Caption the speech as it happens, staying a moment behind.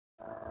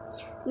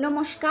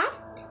নমস্কার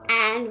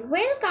and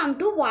welcome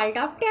to World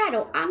of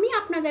Tarot. আমি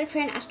আপনাদের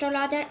friend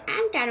astrologer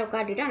and taro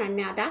card reader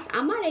ananya Das.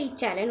 আমার এই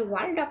চ্যানেল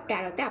ওয়ার্ল্ড অফ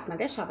ট্যারোতে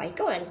আপনাদের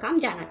সবাইকে ওয়েলকাম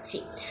জানাচ্ছি।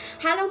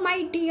 হ্যালো মাই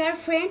ডিয়ার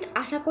ফ্রেন্ড,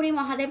 আশা করি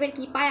মহাদেবের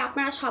কৃপায়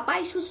আপনারা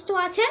সবাই সুস্থ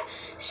আছেন,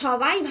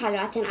 সবাই ভালো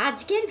আছেন।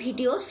 আজকের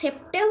ভিডিও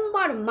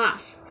সেপ্টেম্বর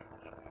মাস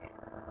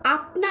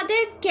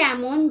আপনাদের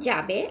কেমন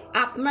যাবে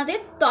আপনাদের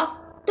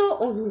তত্ত্ব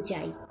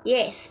অনুযায়ী।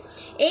 ইয়েস,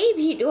 এই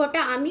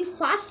ভিডিওটা আমি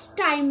ফার্স্ট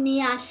টাইম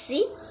নিয়ে আসছি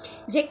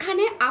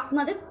যেখানে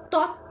আপনাদের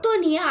তত্ত্ব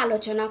নিয়ে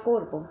আলোচনা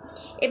করব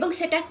এবং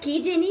সেটা কি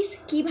জিনিস,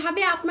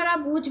 কিভাবে আপনারা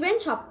বুঝবেন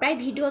সবটাই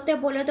ভিডিওতে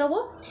বলে দেবো।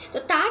 তো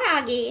তার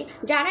আগে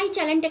যারা এই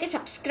চ্যানেলটাকে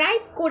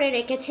সাবস্ক্রাইব করে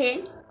রেখেছেন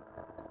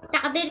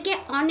তাদেরকে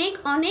অনেক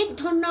অনেক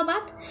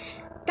ধন্যবাদ।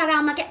 তারা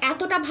আমাকে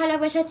এতটা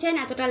ভালোবেসেছেন,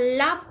 এতটা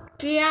লাভ,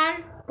 কেয়ার,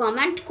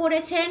 কমেন্ট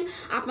করেছেন।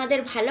 আপনাদের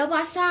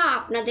ভালোবাসা,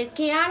 আপনাদের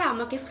কেয়ার,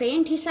 আমাকে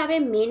ফ্রেন্ড হিসাবে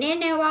মেনে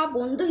নেওয়া,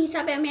 বন্ধু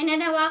হিসাবে মেনে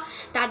নেওয়া,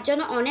 তার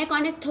জন্য অনেক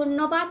অনেক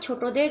ধন্যবাদ।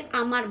 ছোটদের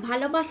আমার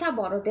ভালোবাসা,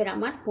 বড়দের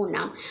আমার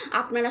প্রণাম।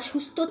 আপনারা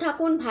সুস্থ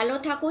থাকুন, ভালো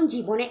থাকুন,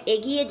 জীবনে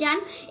এগিয়ে যান,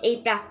 এই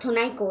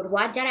প্রার্থনাই করব।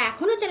 আর যারা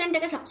এখনও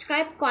চ্যানেলটাকে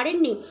সাবস্ক্রাইব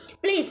করেননি,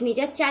 প্লিজ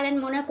নিজের চ্যানেল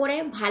মনে করে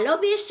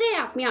ভালোবেসে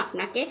আমি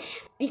আপনাকে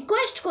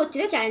রিকোয়েস্ট করছি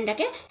যে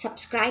চ্যানেলটাকে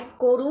সাবস্ক্রাইব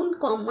করুন,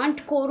 কমেন্ট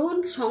করুন,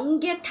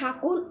 সঙ্গে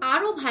থাকুন।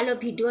 আরও ভালো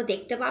ভিডিও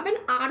দেখতে পাবেন,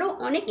 আরও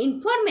অনেক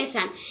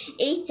ইনফরমেশান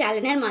এই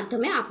চ্যানেলের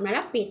মাধ্যমে আপনারা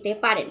পেতে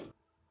পারেন।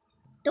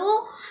 তো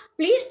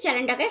প্লিজ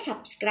চ্যানেলটাকে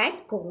সাবস্ক্রাইব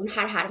করুন।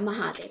 হর হর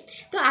মহাদেব।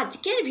 তো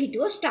আজকের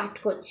ভিডিও স্টার্ট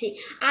করছি।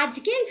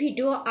 আজকের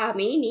ভিডিও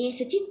আমি নিয়ে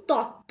এসেছি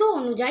তত্ত্ব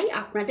অনুযায়ী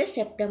আপনাদের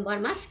সেপ্টেম্বর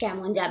মাস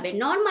কেমন যাবে।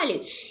 নর্মালি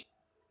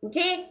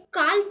যে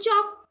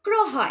কালচক্র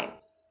হয়,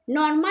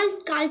 নর্মাল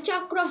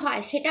কালচক্র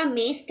হয়, সেটা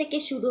মেষ থেকে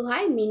শুরু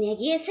হয়, মিনে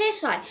গিয়ে শেষ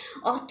হয়,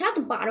 অর্থাৎ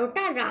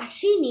 12টা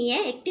রাশি নিয়ে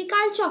একটি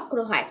কালচক্র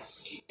হয়।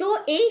 তো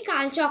এই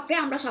কালচক্রে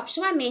আমরা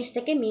সবসময় মেষ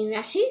থেকে মীন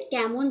রাশি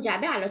কেমন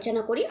যাবে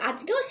আলোচনা করি।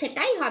 আজকেও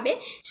সেটাই হবে,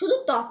 শুধু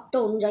তত্ত্ব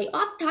অনুযায়ী।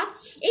 অর্থাৎ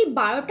এই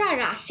 12টা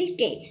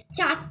রাশিকে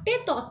 4টে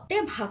তত্ত্বে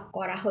ভাগ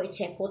করা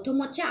হয়েছে। প্রথম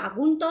হচ্ছে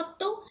আগুন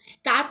তত্ত্ব,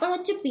 তারপর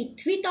হচ্ছে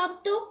পৃথিবী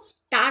তত্ত্ব,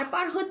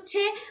 তারপর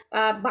হচ্ছে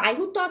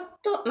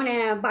বায়ুতত্ত্ব, মানে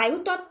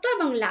বায়ুতত্ত্ব,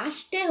 এবং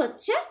লাস্টে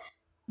হচ্ছে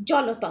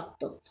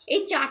জলতত্ত্ব।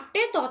 এই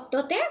 4টে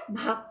তত্ত্বতে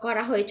ভাগ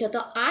করা হয়েছে। তো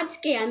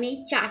আজকে আমি এই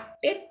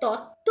 4টে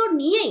তত্ত্ব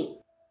নিয়েই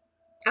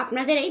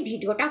আপনাদের এই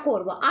ভিডিওটা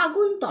করব।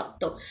 আগুন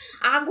তত্ত্ব,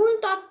 আগুন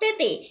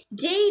তত্ত্বেতে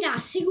যেই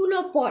রাশিগুলো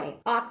পড়ে,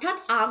 অর্থাৎ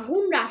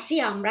আগুন রাশি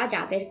আমরা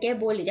যাদেরকে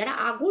বলি, যারা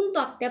আগুন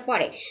তত্ত্বে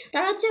পড়ে,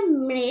 তারা হচ্ছে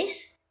মেষ,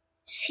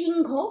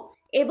 সিংহ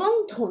এবং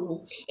ধনু।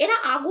 এরা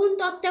আগুন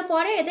তত্ত্বে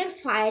পড়ে। এদের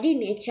ফায়ারি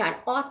নেচার,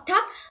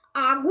 অর্থাৎ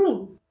আগুন,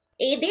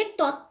 এদের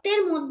তত্ত্বের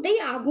মধ্যেই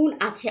আগুন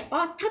আছে।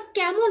 অর্থাৎ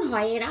কেমন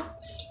হয় এরা,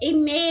 এই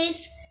মেষ,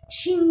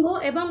 সিংহ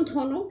এবং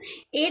ধনু,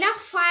 এরা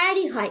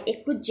ফায়ারি হয়,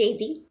 একটু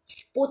জেদি,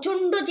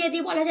 প্রচণ্ড জেদি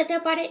বলা যেতে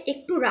পারে,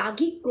 একটু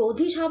রাগী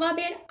ক্রোধী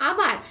স্বভাবের।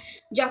 আবার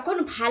যখন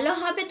ভালো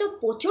হবে তো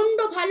প্রচণ্ড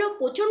ভালো,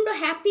 প্রচণ্ড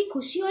হ্যাপি,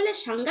 খুশি হলে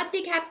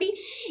সাংঘাতিক হ্যাপি।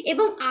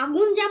 এবং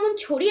আগুন যেমন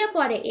ছড়িয়ে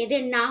পড়ে,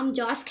 এদের নাম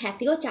যশ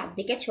খ্যাতিও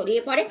চারদিকে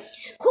ছড়িয়ে পড়ে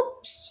খুব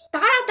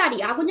তাড়াতাড়ি।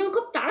 আগুন যেমন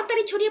খুব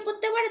তাড়াতাড়ি ছড়িয়ে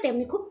পড়তে পারে,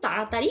 তেমনি খুব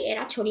তাড়াতাড়ি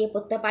এরা ছড়িয়ে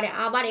পড়তে পারে।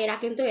 আবার এরা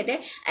কিন্তু এদের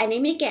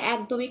এনিমিকে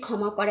একদমই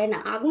ক্ষমা করে না।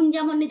 আগুন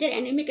যেমন নিজের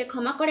এনিমিকে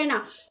ক্ষমা করে না,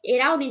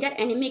 এরাও নিজের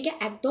এনিমিকে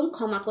একদম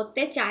ক্ষমা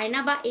করতে চায় না,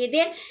 বা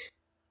এদের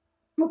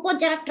উপর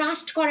যারা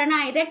ট্রাস্ট করে না,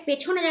 এদের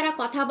পেছনে যারা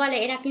কথা বলে,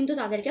 এরা কিন্তু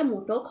তাদেরকে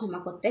মোটেও ক্ষমা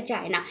করতে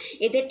চায় না।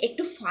 এদের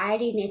একটু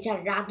ফায়ারি নেচার,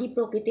 রাগী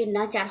প্রকৃতির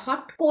নেচার,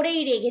 হট করেই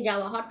রেগে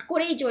যাওয়া, হট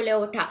করেই জ্বলে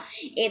ওঠা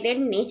এদের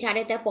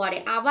নেচারেতে পড়ে।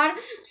 আবার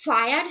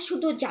ফায়ার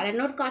শুধু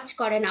জ্বালানোর কাজ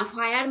করে না,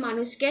 ফায়ার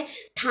মানুষকে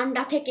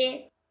ঠান্ডা থেকে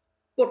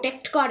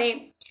প্রোটেক্ট করে।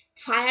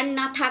 ফায়ার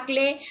না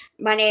থাকলে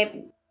মানে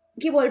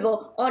কি বলবো,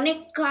 অনেক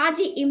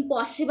কাজই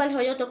ইম্পসিবল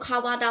হয়ে যেত।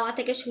 খাওয়া দাওয়া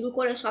থেকে শুরু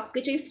করে সব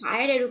কিছুই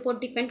ফায়ারের উপর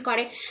ডিপেন্ড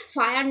করে।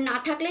 ফায়ার না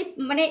থাকলে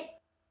মানে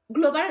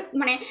গ্লোবাল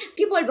মানে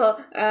কি বলবো,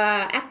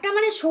 একটা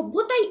মানে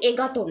সভ্যতাই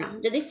এগোতো না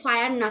যদি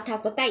ফায়ার না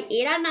থাকতো। তাই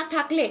এরা না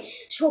থাকলে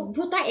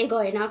সভ্যতা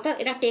এগোয় না। অর্থাৎ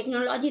এরা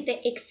টেকনোলজিতে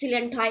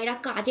এক্সিলেন্ট হয়, এরা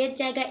কাজের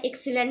জায়গায়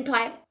এক্সিলেন্ট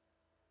হয়,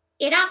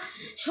 এরা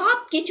সব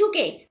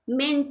কিছুকে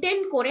মেনটেন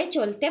করে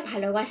চলতে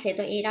ভালোবাসে।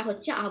 তো এরা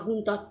হচ্ছে আগুন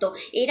তত্ত্ব।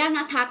 এরা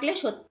না থাকলে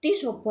সত্যি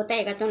সভ্যতা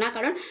এগোতো না,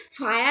 কারণ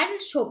ফায়ার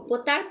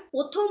সভ্যতার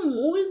প্রথম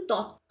মূল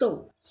তত্ত্ব।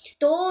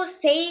 তো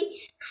সেই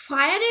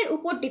ফায়ারের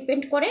উপর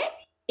ডিপেন্ড করে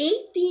এই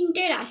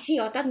 3টে রাশি,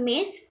 অর্থাৎ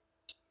মেষ,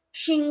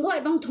 সিংহ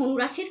এবং ধনু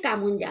রাশির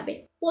কেমন যাবে।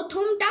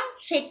 প্রথমটা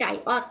সেটাই,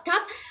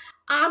 অর্থাৎ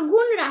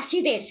আগুন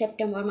রাশিদের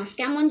সেপ্টেম্বর মাস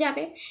কেমন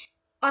যাবে।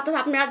 অর্থাৎ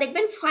আপনারা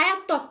দেখবেন ফায়ার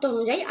তত্ত্ব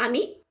অনুযায়ী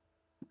আমি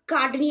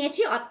কার্ড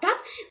নিয়েছি, অর্থাৎ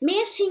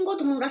মেষ, সিংহ,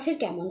 ধনুরাশির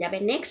কেমন যাবে।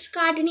 নেক্সট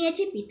কার্ড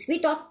নিয়েছি পৃথিবী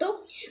তত্ত্ব,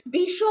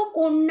 বৃষ,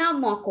 কন্যা,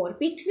 মকর।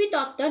 পৃথিবী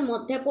তত্ত্বের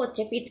মধ্যে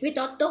পড়ছে পৃথিবী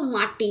তত্ত্ব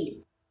মাটি,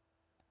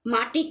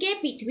 মাটিকে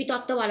পৃথিবী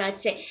তত্ত্ব বলা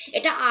হচ্ছে।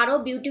 এটা আরও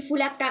বিউটিফুল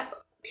একটা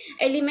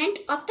এলিমেন্ট।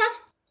 অর্থাৎ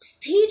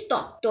স্থির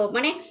তত্ত্ব,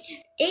 মানে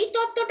এই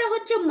তত্ত্বটা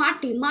হচ্ছে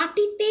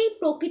মাটিতেই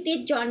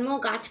প্রকৃতির জন্ম,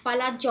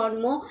 গাছপালার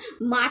জন্ম,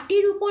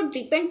 মাটির উপর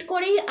ডিপেন্ড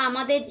করেই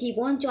আমাদের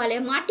জীবন চলে।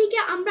 মাটিকে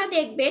আমরা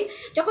দেখবেন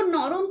যখন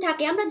নরম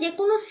থাকে আমরা যে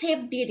কোনো শেপ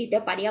দিয়ে দিতে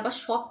পারি, আবার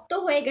শক্ত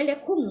হয়ে গেলে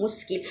খুব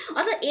মুশকিল।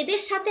 অর্থাৎ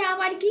এদের সাথে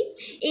আবার কি,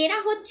 এরা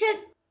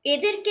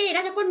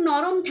যখন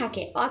নরম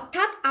থাকে,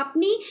 অর্থাৎ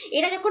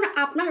এরা যখন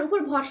আপনার উপর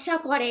ভরসা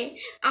করে,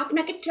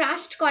 আপনাকে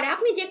ট্রাস্ট করে,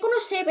 আপনি যে কোনো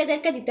শেপ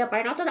এদেরকে দিতে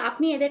পারেন। অর্থাৎ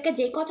আপনি এদেরকে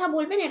যে কথা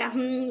বলবেন এরা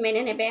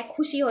মেনে নেবে,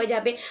 খুশি হয়ে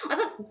যাবে।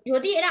 অর্থাৎ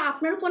যদি এরা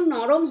আপনার উপর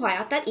নরম হয়,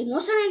 অর্থাৎ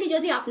ইমোশনালি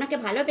যদি আপনাকে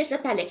ভালোবেসে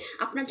ফেলে,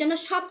 আপনার জন্য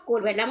সব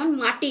করবে। যেমন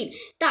মাটির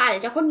তাল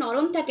যখন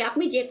নরম থাকে,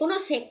 আপনি যে কোনো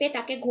শেপে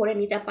তাকে ঘরে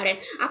নিতে পারেন,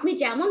 আপনি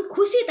যেমন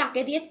খুশি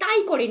তাকে দিয়ে তাই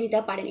করে নিতে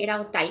পারেন।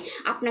 এরাও তাই,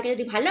 আপনাকে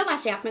যদি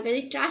ভালোবাসে, আপনাকে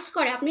যদি ট্রাস্ট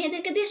করে, আপনি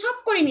এদেরকে দিয়ে সব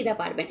করে নিতে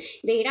পারবেন।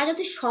 এরা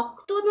যদি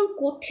শক্ত এবং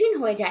কঠিন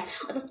হয়ে যায়,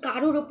 অর্থাৎ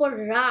কারোর উপর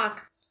রাগ,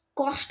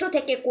 কষ্ট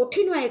থেকে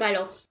কঠিন হয়ে গেল,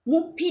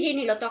 মুখ ফিরিয়ে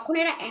নিল, তখন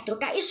এরা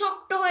এতটাই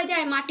শক্ত হয়ে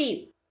যায় মাটি,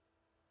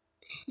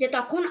 যে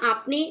তখন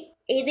আপনি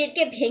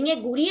এদেরকে ভেঙে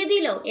গুঁড়িয়ে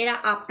দিলেও এরা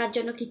আপনার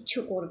জন্য কিচ্ছু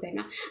করবে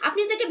না। আপনি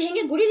এদেরকে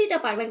ভেঙে গুঁড়িয়ে দিতে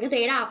পারবেন, কিন্তু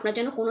এরা আপনার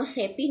জন্য কোনো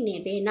শেপই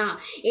নেবে না।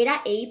 এরা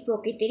এই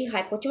প্রকৃতিরই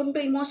হয়, প্রচণ্ড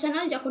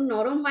ইমোশনাল যখন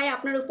নরম হয়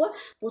আপনার উপর,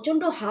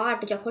 প্রচণ্ড হার্ড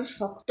যখন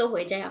শক্ত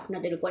হয়ে যায়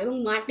আপনাদের উপর। এবং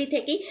মাটি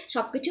থেকেই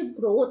সব কিছু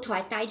গ্রোথ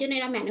হয়, তাই জন্য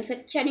এরা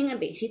ম্যানুফ্যাকচারিংয়ে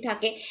বেশি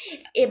থাকে,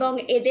 এবং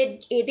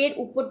এদের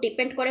উপর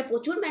ডিপেন্ড করে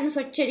প্রচুর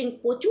ম্যানুফ্যাকচারিং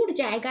প্রচুর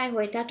জায়গায়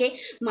হয়ে থাকে।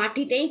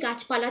 মাটিতেই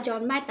গাছপালা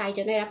জন্মায়, তাই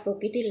জন্য এরা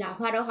প্রকৃতির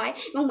লাভারও হয়,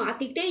 এবং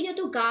মাটিতেই যত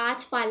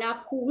গাছপালা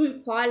ফুল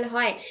ফল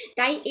হয়,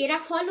 তাই এরা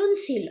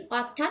ফলনশীল।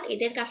 অর্থাৎ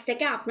এদের কাছ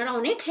থেকে আপনারা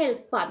অনেক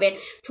হেল্প পাবেন।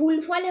 ফুল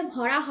ফলে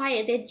ভরা হয়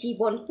এদের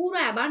জীবন, পুরো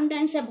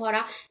অ্যাবান্ডেন্সে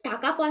ভরা,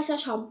 টাকা পয়সা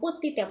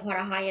সম্পত্তিতে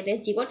ভরা হয় এদের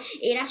জীবন।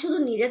 এরা শুধু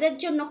নিজেদের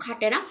জন্য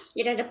খাটে না,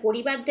 এরা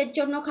পরিবারদের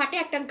জন্য খাটে।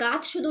 একটা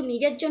গাছ শুধু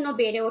নিজের জন্য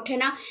বেড়ে ওঠে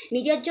না,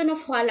 নিজের জন্য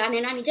ফল আনে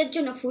না, নিজের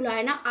জন্য ফুল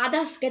হয় না,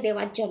 আদার্সকে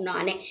দেওয়ার জন্য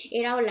আনে।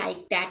 এরাও লাইক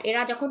দ্যাট,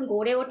 এরা যখন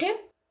গড়ে ওঠে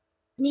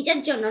নিজের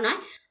জন্য নয়,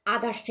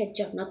 আদার্সের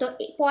জন্য। তো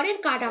পরের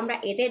কার্ড আমরা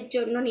এদের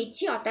জন্য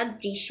নিচ্ছি, অর্থাৎ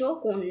বৃষ,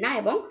 কন্যা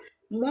এবং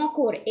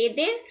মকর।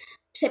 এদের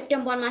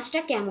সেপ্টেম্বর মাসটা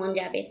কেমন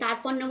যাবে।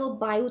 তারপর নেব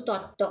বায়ু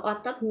তত্ত্ব,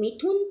 অর্থাৎ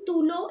মিথুন,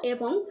 তুলো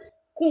এবং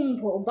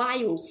কুম্ভ।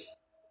 বায়ু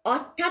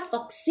অর্থাৎ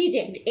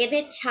অক্সিজেন,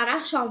 এদের ছাড়া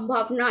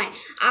সম্ভব নয়।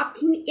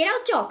 এরা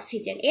হচ্ছে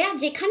অক্সিজেন, এরা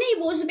যেখানেই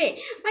বসবে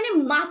মানে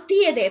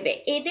মাতিয়ে দেবে।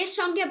 এদের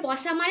সঙ্গে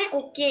বসা মানে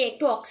ওকে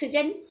একটু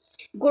অক্সিজেন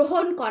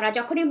গ্রহণ করা।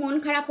 যখনই মন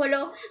খারাপ হলো,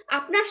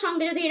 আপনার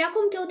সঙ্গে যদি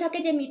এরকম কেউ থাকে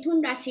যে মিথুন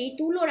রাশি,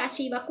 তুলো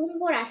রাশি বা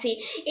কুম্ভ রাশি,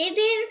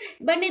 এদের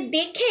মানে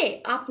দেখে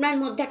আপনার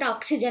মধ্যে একটা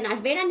অক্সিজেন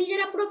আসবে। এরা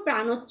নিজেরা পুরো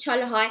প্রাণোচ্ছল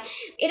হয়।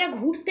 এরা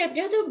ঘুরতে,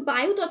 যেহেতু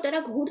বায়ু তত্ত্ব,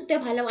 এরা ঘুরতে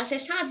ভালোবাসে,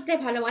 সাজতে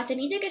ভালোবাসে,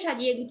 নিজেকে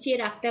সাজিয়ে গুছিয়ে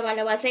রাখতে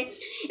ভালোবাসে।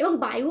 এবং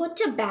বায়ু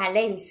হচ্ছে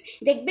ব্যালেন্স,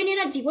 দেখবেন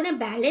এরা জীবনে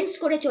ব্যালেন্স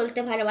করে চলতে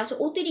ভালোবাসে,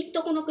 অতিরিক্ত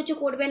কোনো কিছু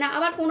করবে না,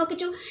 আবার কোনো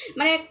কিছু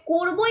মানে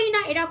করবই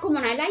না এরকমও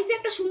নয়। লাইফে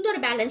একটা সুন্দর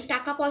ব্যালেন্স,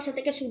 টাকা পয়সা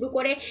থেকে শুরু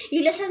করে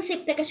রিলেশনশিপ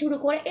থেকে শুরু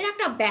করে এরা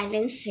একটা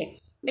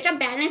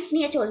ব্যালেন্স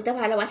নিয়ে চলতে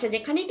ভালোবাসে।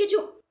 যেখানে কিছু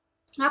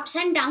আপস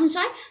অ্যান্ড ডাউনস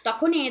হয়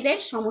তখনই এদের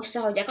সমস্যা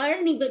হয়ে যায়, কারণ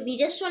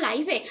নিজস্ব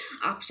লাইফে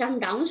আপস অ্যান্ড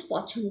ডাউনস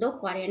পছন্দ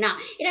করে না।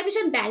 এরা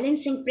ভীষণ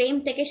ব্যালেন্সিং, প্রেম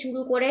থেকে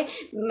শুরু করে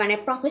মানে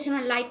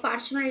প্রফেশনাল লাইফ,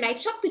 পার্সোনাল লাইফ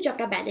সব কিছু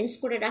একটা ব্যালেন্স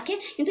করে রাখে।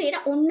 কিন্তু এরা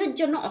অন্যের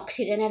জন্য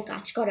অক্সিজেনের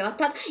কাজ করে,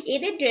 অর্থাৎ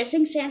এদের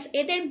ড্রেসিং সেন্স,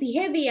 এদের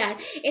বিহেভিয়ার,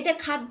 এদের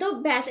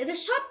খাদ্যাভ্যাস, এদের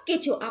সব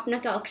কিছু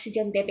আপনাকে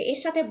অক্সিজেন দেবে।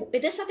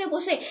 এদের সাথে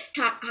বসে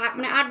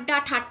মানে আড্ডা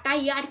ঠাট্টা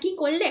ইয়ার্কি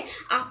করলে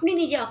আপনি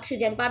নিজে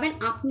অক্সিজেন পাবেন,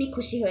 আপনি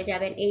খুশি হয়ে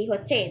যাবেন। এই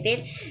হচ্ছে এদের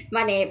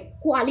মানে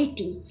কোয়ালিটি।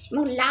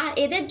 এবং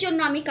এদের জন্য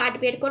আমি কার্ড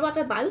বের করবো,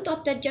 অর্থাৎ বায়ু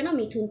তত্ত্বের জন্য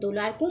মিথুন,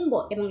 তুলা আর কুম্ভ,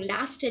 এবং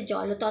লাস্টে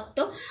জলতত্ত্ব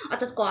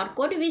অর্থাৎ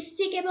কর্কট,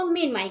 বৃশ্চিক এবং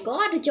মীন। মাই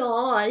গড,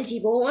 জল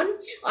জীবন,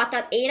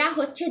 অর্থাৎ এরা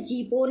হচ্ছে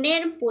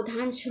জীবনের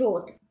প্রধান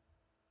স্রোত।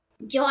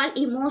 জল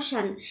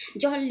ইমোশন,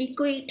 জল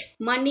লিকুইড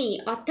মানি,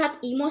 অর্থাৎ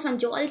ইমোশন,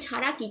 জল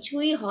ছাড়া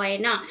কিছুই হয়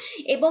না।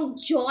 এবং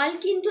জল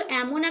কিন্তু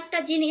এমন একটা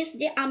জিনিস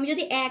যে আমি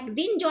যদি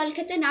একদিন জল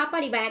খেতে না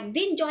পারি বা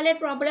একদিন জলের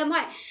প্রবলেম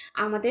হয়,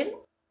 আমাদের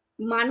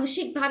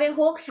মানসিকভাবে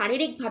হোক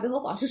শারীরিকভাবে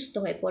হোক অসুস্থ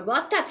হয়ে পড়বে।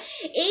 অর্থাৎ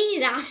এই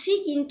রাশি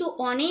কিন্তু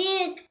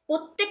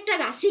প্রত্যেকটা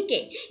রাশিকে,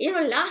 এই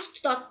লাস্ট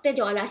তত্ত্বে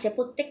জল আসে,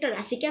 প্রত্যেকটা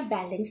রাশিকে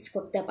ব্যালেন্স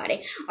করতে পারে।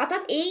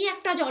 অর্থাৎ এই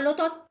একটা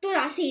জলতত্ত্ব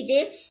রাশি যে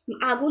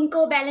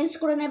আগুনকেও ব্যালেন্স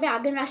করে নেবে,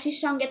 আগুন রাশির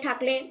সঙ্গে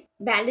থাকলে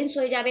ব্যালেন্স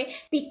হয়ে যাবে,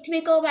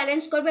 পৃথিবীকেও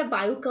ব্যালেন্স করবে,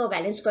 বায়ুকেও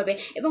ব্যালেন্স করবে।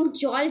 এবং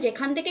জল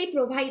যেখান থেকেই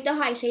প্রবাহিত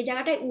হয় সেই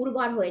জায়গাটায়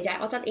উর্বর হয়ে যায়।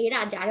 অর্থাৎ এরা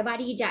যার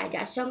বাড়ি যায়,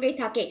 যার সঙ্গেই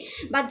থাকে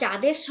বা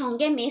যাদের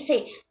সঙ্গে মেশে,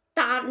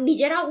 তার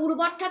নিজেরাও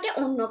উর্বর থাকে,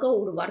 অন্যকেও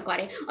উর্বর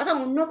করে, অর্থাৎ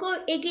অন্যকেও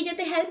এগিয়ে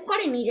যেতে হেল্প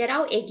করে,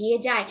 নিজেরাও এগিয়ে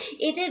যায়।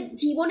 এদের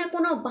জীবনে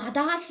কোনো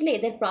বাধা আসলে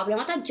এদের প্রবলেম,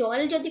 অর্থাৎ জল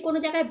যদি কোনো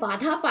জায়গায়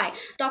বাধা পায়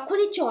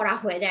তখনই চড়া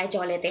হয়ে যায়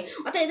জলেতে।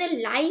 অর্থাৎ এদের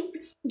লাইফ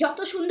যত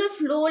সুন্দর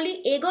ফ্লোলি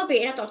এগোবে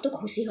এরা তত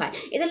খুশি হয়।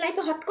 এদের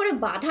লাইফে হট করে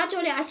বাধা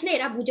চলে আসলে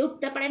এরা বুঝে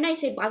উঠতে পারে না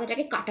সেই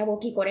বাধাটাকে কাটাবো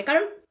কী করে,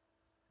 কারণ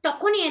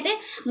তখনই এদের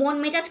মন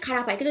মেজাজ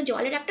খারাপ হয়। কিন্তু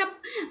জলের একটা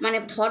মানে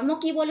ধর্ম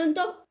কি বলুন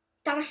তো,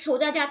 তারা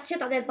সোজা যাচ্ছে,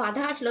 তাদের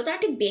বাধা আসলো, তারা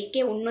ঠিক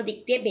বেঁকে অন্য দিক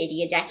দিয়ে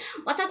বেরিয়ে যায়।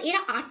 অর্থাৎ এরা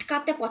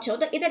আটকাতে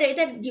পছন্দ,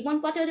 এদের জীবন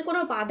পথে যদি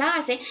কোনো বাধা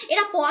আসে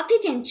এরা পথই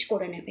চেঞ্জ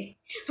করে নেবে।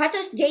 হয়তো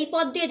যেই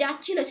পথ দিয়ে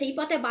যাচ্ছিল সেই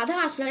পথে বাধা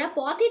আসলো, এরা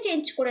পথই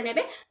চেঞ্জ করে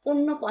নেবে,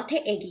 অন্য পথে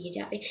এগিয়ে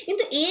যাবে,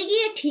 কিন্তু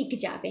এগিয়ে ঠিক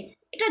যাবে।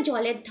 এটা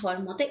জলের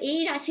ধর্ম। তো এই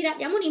রাশিরা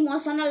যেমন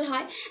ইমোশনাল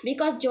হয়,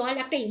 বিকজ জল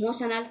একটা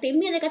ইমোশনাল,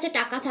 তেমনি এদের কাছে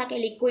টাকা থাকে,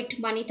 লিকুইড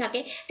মানি থাকে,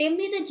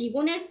 তেমনি যে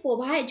জীবনের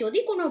প্রবাহে যদি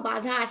কোনো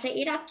বাধা আসে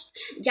এরা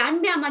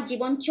জানবে আমার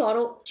জীবন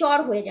চর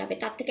হয়ে যাবে,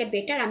 তার থেকে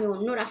বেটার আমি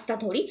অন্য রাস্তা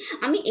ধরি,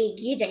 আমি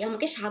এগিয়ে যাই,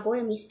 আমাকে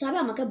সাগরে মিশতে হবে,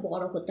 আমাকে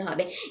বড় হতে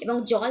হবে। এবং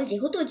জল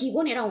যেহেতু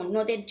জীবন, এরা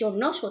অন্যদের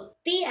জন্য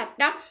সত্যি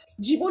একটা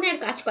জীবনের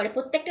কাজ করে।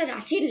 প্রত্যেকটা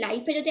রাশির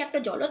লাইফে যদি একটা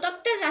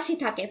জলতত্ত্বের রাশি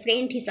থাকে,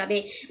 ফ্রেন্ড হিসাবে,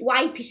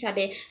 ওয়াইফ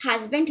হিসাবে,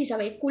 হাজব্যান্ড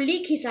হিসাবে,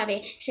 কুলিগ হিসাবে,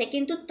 সে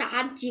কিন্তু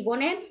তার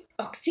জীবনে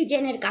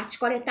অক্সিজেনের কাজ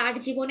করে, তার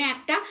জীবনে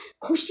একটা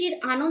খুশির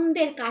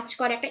আনন্দের কাজ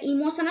করে, একটা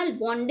ইমোশনাল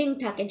বন্ডিং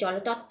থাকে।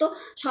 জলতত্ত্ব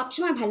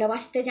সবসময়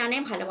ভালোবাসতে জানে,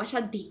 ভালোবাসা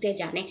দিতে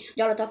জানে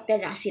জলতত্ত্বের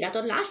রাশিরা। তো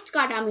লাস্ট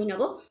কার্ড আমি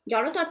নেব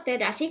জলতত্ত্বের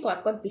রাশি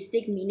কর্কট,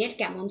 বৃশ্চিক, মীনের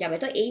কেমন যাবে।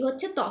 তো এই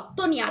হচ্ছে তত্ত্ব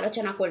নিয়ে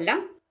আলোচনা করলাম।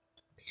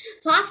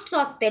 ফার্স্ট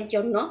তত্ত্বের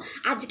জন্য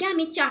আজকে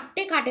আমি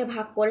 4টে কার্ডে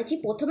ভাগ করেছি।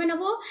 প্রথমে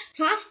নেব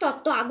ফার্স্ট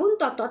তত্ত্ব, আগুন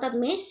তত্ত্ব, অর্থাৎ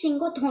মেষ,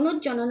 সিংহ, ধনুর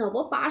জন্য নেব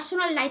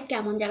পার্সোনাল লাইফ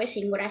কেমন যাবে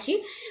সিংহ রাশি,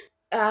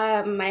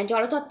 মানে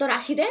জলতত্ত্ব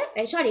রাশিদের,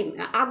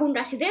 আগুন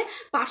রাশিদের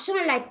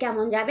পার্সোনাল লাইফ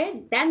কেমন যাবে।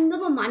 দেন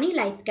নেবো মানি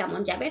লাইফ কেমন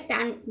যাবে।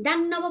 দেন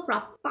নেবো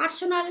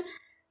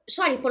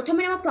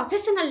প্রথমে নেবো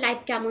প্রফেশনাল লাইফ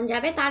কেমন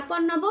যাবে, তারপর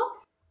নেবো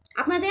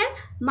আপনাদের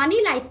মানি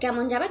লাইফ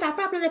কেমন যাবে,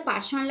 তারপর আপনাদের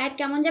পার্সোনাল লাইফ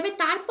কেমন যাবে,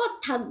 তারপর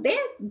থাকবে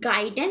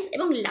গাইডেন্স,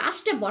 এবং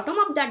লাস্টে বটম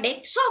অফ দ্য ডেক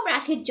সব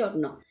রাশির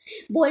জন্য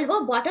বলবো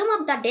বটম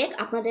অফ দ্য ডেক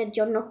আপনাদের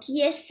জন্য কি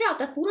এসছে,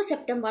 অর্থাৎ পুরো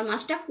সেপ্টেম্বর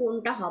মাসটা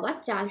কোনটা হওয়ার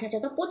চান্স আছে।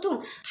 তো প্রথম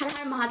হর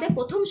হর মহাদেব,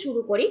 প্রথম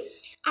শুরু করি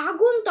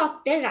আগুন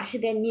তত্ত্বের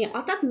রাশিদের নিয়ে,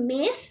 অর্থাৎ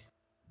মেষ,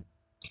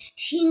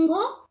 সিংহ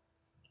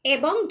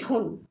এবং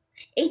ধনু,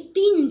 এই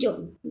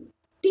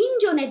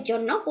তিনজনের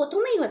জন্য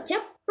প্রথমেই হচ্ছে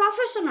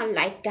প্রফেশনাল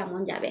লাইফ কেমন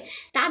যাবে।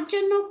 তার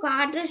জন্য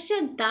কার্ড এসে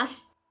 10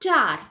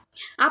 স্টার,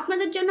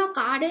 আপনাদের জন্য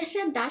কার্ড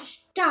এসে 10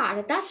 স্টার।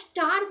 10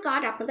 স্টার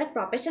কার্ড আপনাদের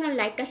প্রফেশনাল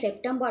লাইফটা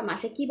সেপ্টেম্বর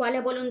মাসে কি বলে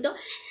বলুন তো।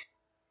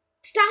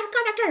 স্টার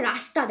কার্ড একটা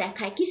রাস্তা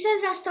দেখায়। কিসের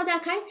রাস্তা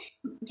দেখায়?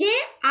 যে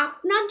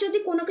আপনার যদি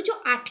কোনো কিছু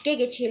আটকে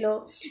গেছিল,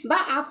 বা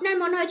আপনার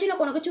মনে হয়েছিল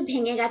কোনো কিছু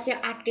ভেঙে গেছে,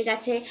 আটকে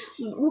গেছে,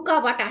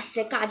 রুকাবাট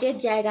আসছে কাজের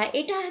জায়গায়,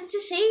 এটা হচ্ছে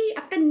সেই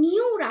একটা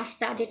নিউ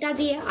রাস্তা যেটা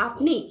দিয়ে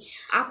আপনি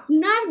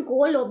আপনার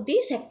গোল অবধি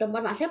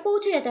সেপ্টেম্বর মাসে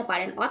পৌঁছে যেতে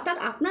পারেন। অর্থাৎ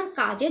আপনার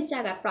কাজের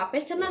জায়গায়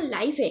প্রফেশনাল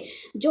লাইফে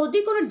যদি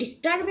কোনো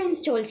ডিস্টারবেন্স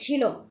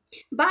চলছিল,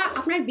 বা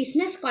আপনার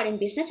বিজনেস করেন,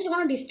 বিজনেসে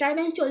কোনো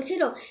ডিস্টারবেন্স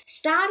চলছিল,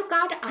 স্টার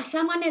কার্ড আসা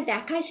মানে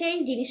দেখায় সেই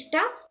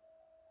জিনিসটা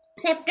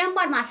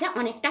সেপ্টেম্বর মাসে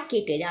অনেকটা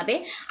কেটে যাবে।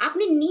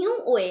 আপনি নিউ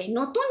ওয়ে,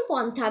 নতুন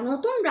পন্থা,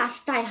 নতুন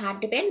রাস্তায়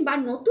হাঁটবেন, বা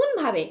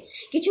নতুনভাবে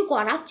কিছু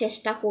করার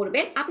চেষ্টা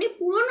করবেন। আপনি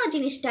পুরনো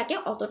জিনিসটাকে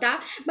অতটা,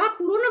 বা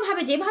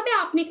পুরনোভাবে যেভাবে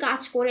আপনি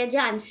কাজ করে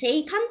যান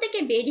সেইখান থেকে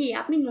বেরিয়ে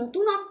আপনি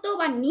নতুনত্ব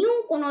বা নিউ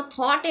কোনো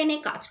থট এনে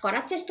কাজ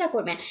করার চেষ্টা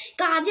করবেন।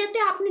 কাজেতে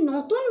আপনি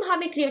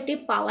নতুনভাবে ক্রিয়েটিভ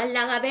পাওয়ার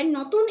লাগাবেন,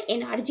 নতুন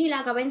এনার্জি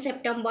লাগাবেন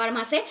সেপ্টেম্বর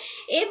মাসে,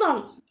 এবং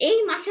এই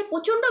মাসে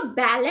প্রচণ্ড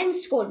ব্যালেন্স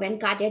করবেন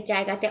কাজের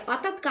জায়গাতে।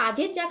 অর্থাৎ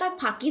কাজের জায়গায়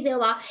ফাঁকি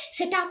দেওয়া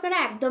সেটা আপনারা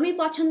একদমই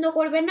পছন্দ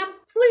করবেন না।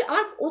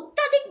 আর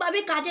অত্যাধিকভাবে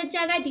কাজের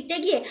জায়গায় দিতে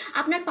গিয়ে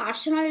আপনার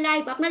পার্সোনাল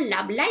লাইফ, আপনার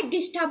লাভ লাইফ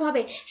ডিস্টার্ব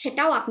হবে,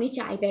 সেটাও আপনি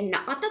চাইবেন না।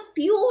 অর্থাৎ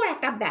পিওর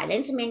একটা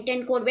ব্যালেন্স মেনটেন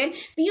করবেন,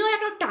 পিওর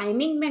একটা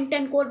টাইমিং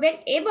মেনটেন করবেন,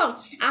 এবং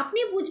আপনি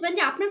বুঝবেন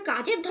যে আপনার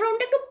কাজের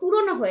ধরনটা একটু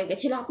পুরনো হয়ে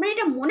গেছিলো, আপনার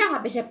এটা মনে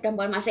হবে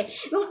সেপ্টেম্বর মাসে,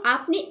 এবং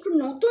আপনি একটু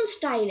নতুন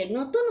স্টাইলে,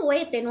 নতুন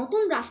ওয়েতে,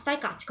 নতুন রাস্তায়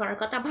কাজ করার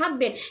কথা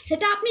ভাববেন।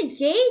 সেটা আপনি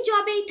যেই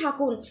জবেই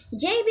থাকুন,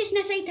 যেই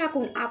বিজনেসেই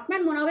থাকুন, আপনার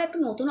মনে হবে একটু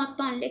নতুনত্ব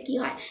আনলে কী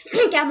হয়,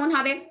 কেমন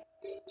হবে।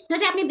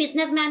 যদি আপনি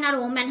বিজনেসম্যান আর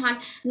ওম্যান হন,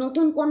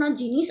 নতুন কোনো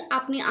জিনিস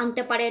আপনি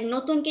আনতে পারেন,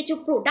 নতুন কিছু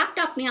প্রোডাক্ট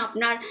আপনি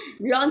আপনার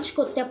লঞ্চ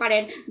করতে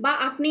পারেন, বা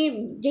আপনি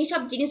যেই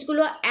সব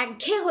জিনিসগুলো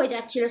একঘেয়ে হয়ে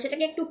যাচ্ছিলো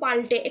সেটাকে একটু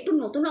পাল্টে একটু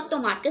নতুনত্ব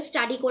মার্কেট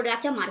স্টাডি করে,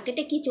 আচ্ছা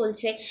মার্কেটে কি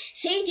চলছে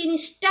সেই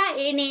জিনিসটা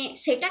এনে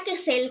সেটাকে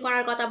সেল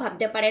করার কথা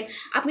ভাবতে পারেন।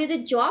 আপনি যদি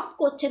জব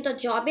করছেন তো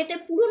জবেতে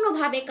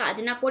পুরনোভাবে কাজ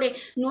না করে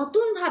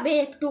নতুনভাবে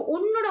একটু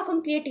অন্যরকম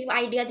ক্রিয়েটিভ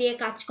আইডিয়া দিয়ে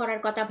কাজ করার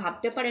কথা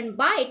ভাবতে পারেন।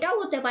 বা এটাও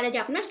হতে পারে যে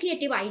আপনার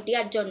ক্রিয়েটিভ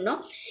আইডিয়ার জন্য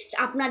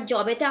আপনার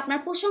জবেতে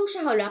আপনার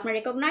প্রশংসা হলো, আপনার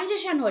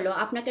রেকগনাইজেশন হলো,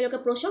 আপনাকে লোকে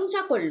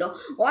প্রশংসা করলো,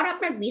 আর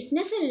আপনার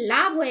বিজনেসের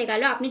লাভ হয়ে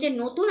গেল। আপনি যে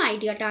নতুন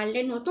আইডিয়াটা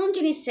আনলেন, নতুন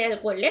জিনিস সেল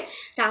করলেন,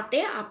 তাতে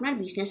আপনার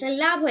বিজনেসের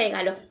লাভ হয়ে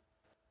গেল।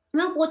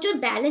 এবং প্রচুর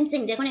ব্যালেন্সিং,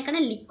 দেখুন এখানে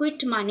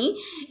লিকুইড মানি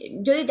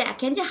যদি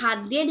দেখেন যে হাত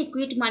দিয়ে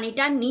লিকুইড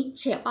মানিটা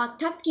নিচ্ছে,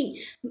 অর্থাৎ কি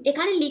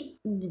এখানে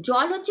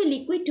জল হচ্ছে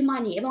লিকুইড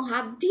মানি, এবং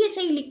হাত দিয়ে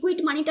সেই লিকুইড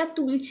মানিটা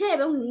তুলছে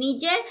এবং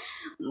নিজের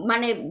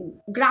মানে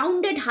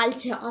গ্রাউন্ডে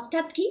ঢালছে।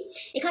 অর্থাৎ কি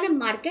এখানে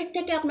মার্কেট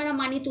থেকে আপনারা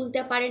মানি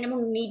তুলতে পারেন এবং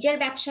নিজের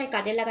ব্যবসায়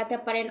কাজে লাগাতে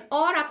পারেন,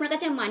 আর আপনার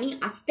কাছে মানি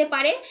আসতে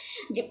পারে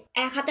যে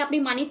এক হাতে আপনি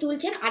মানি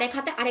তুলছেন, আরেক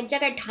হাতে আরেক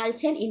জায়গায়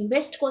ঢালছেন,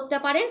 ইনভেস্ট করতে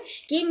পারেন,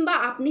 কিংবা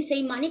আপনি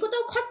সেই মানি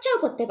কোথাও খরচাও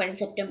করতে পারেন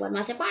সেপ্টেম্বর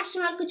মাসে।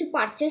 পার্সোনাল কিছু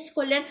পারচেস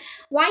করলেন,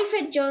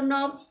 ওয়াইফের জন্য,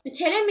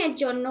 ছেলে মেয়ের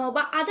জন্য,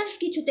 বা আদার্স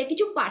কিছুতে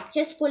কিছু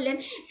পারচেস করলেন,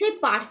 সেই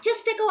পারচেস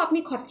থেকেও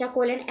আপনি খরচা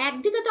করলেন,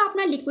 একদিকে তো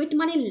আপনার লিকুইড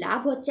মানির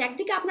লাভ হচ্ছে,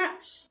 একদিকে আপনার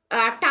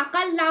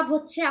টাকার লাভ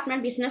হচ্ছে আপনার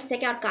বিজনেস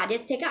থেকে আর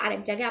কাজের থেকে,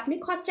 আরেক জায়গায় আপনি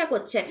খরচা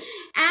করছেন।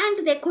 অ্যান্ড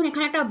দেখুন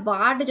এখানে একটা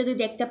বার্ড যদি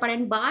দেখতে পারেন,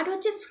 বার্ড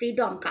হচ্ছে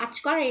ফ্রিডম, কাজ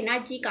করার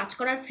এনার্জি, কাজ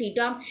করার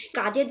ফ্রিডম,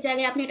 কাজের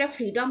জায়গায় আপনি একটা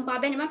ফ্রিডম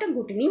পাবেন। এবং একটা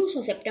গুড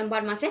নিউজও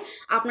সেপ্টেম্বর মাসে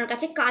আপনার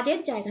কাছে কাজের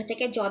জায়গা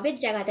থেকে, জবের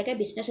জায়গা থেকে,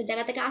 বিজনেসের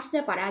জায়গা থেকে আসতে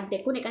পারে। আর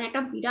দেখুন এখানে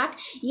একটা বিরাট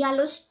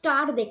ইয়েলো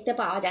স্টার দেখতে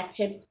পাওয়া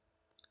যাচ্ছে,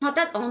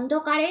 অর্থাৎ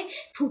অন্ধকারে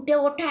ফুটে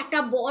ওঠা একটা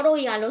বড়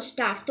ইয়েলো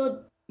স্টার। তো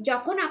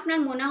যখন আপনার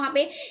মনে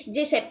হবে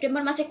যে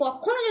সেপ্টেম্বর মাসে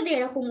কখনো যদি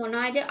এরকম মনে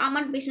হয় যে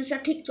আমার বিজনেসটা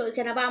ঠিক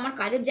চলছে না বা আমার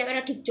কাজের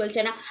জায়গাটা ঠিক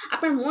চলছে না,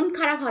 আপনার মন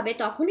খারাপ হবে,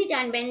 তখনই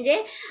জানবেন যে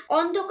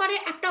অন্ধকারে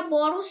একটা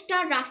বড়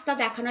স্টার রাস্তা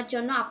দেখানোর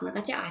জন্য আপনার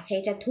কাছে আছে।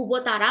 এটা ধ্রুব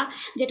তারা,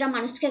 যেটা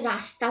মানুষকে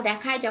রাস্তা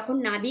দেখায়। যখন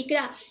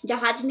নাবিকরা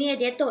জাহাজ নিয়ে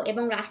যেত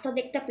এবং রাস্তা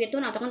দেখতে পেতো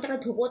না, তখন তারা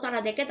ধ্রুব তারা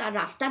দেখে তার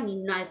রাস্তা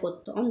নির্ণয়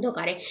করতো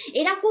অন্ধকারে।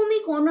 এরকমই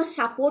কোনো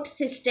সাপোর্ট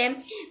সিস্টেম,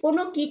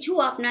 কোনো কিছু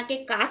আপনাকে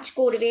কাজ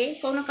করবে,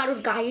 কোনো কারোর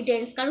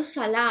গাইডেন্স, কারোর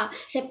সালাহ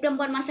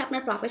সেপ্টেম্বর মাসে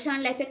আপনার প্রফেশনাল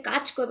লাইফে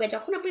কাজ করবে।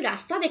 যখন আপনি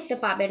রাস্তা দেখতে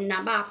পাবেন না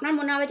বা আপনার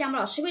মনে হবে যে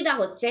আমার অসুবিধা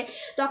হচ্ছে,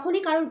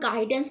 তখনই কারোর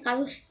গাইডেন্স,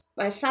 কারোর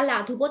সালাহ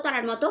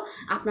ধ্রুবতারার মতো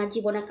আপনার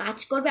জীবনে কাজ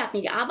করবে। আপনি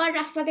আবার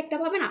রাস্তা দেখতে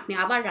পাবেন, আপনি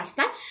আবার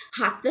রাস্তায়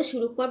হাঁটতে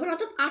শুরু করবেন,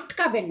 অর্থাৎ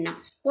আটকাবেন না,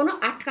 কোনো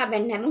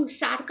আটকাবেন না। এবং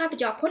স্টার কার্ড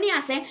যখনই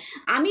আসে,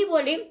 আমি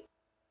বলি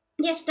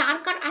যে স্টার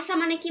কার্ড আসা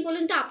মানে কি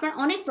বলুন তো, আপনার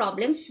অনেক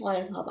প্রবলেম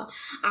সলভ হওয়া,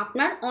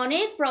 আপনার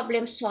অনেক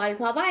প্রবলেম সলভ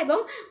হওয়া। এবং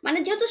মানে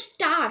যেহেতু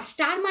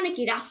স্টার মানে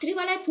কি,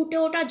 রাত্রিবেলায় ফুটে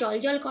ওঠা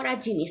জল করা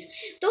জিনিস।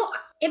 তো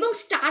এবং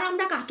স্টার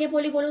আমরা কাকে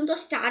বলি বলুন তো,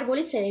 স্টার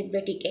বলি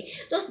সেলিব্রিটিকে।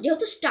 তো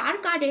যেহেতু স্টার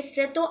কার্ড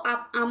এসছে, তো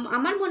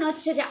আমার মনে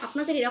হচ্ছে যে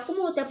আপনাদের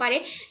এরকমও হতে পারে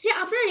যে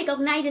আপনারা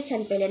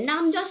রেকগনাইজেশন পেলেন,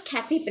 নাম যশ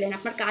খ্যাতি পেলেন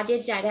আপনার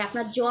কাজের জায়গায়,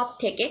 আপনার জব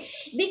থেকে,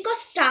 বিকজ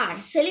স্টার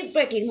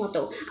সেলিব্রিটির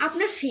মতো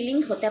আপনার ফিলিং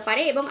হতে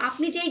পারে। এবং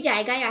আপনি যেই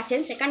জায়গায় আছেন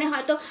সেখানে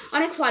হয়তো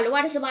অনেক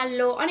ফলোয়ার্স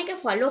বাড়লো, অনেকে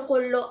ফলো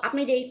করলো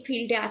আপনি যেই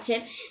ফিল্ডে আছেন,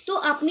 তো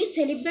আপনি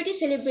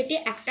সেলিব্রিটি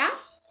একটা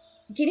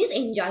জিনিস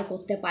এনজয়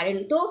করতে পারেন।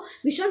 তো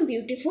ভীষণ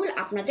বিউটিফুল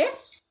আপনাদের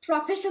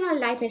প্রফেশনাল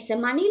লাইফ এসছে।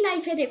 মানি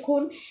লাইফে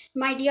দেখুন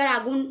মাই ডিয়ার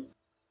আগুন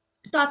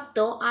তত্ত্ব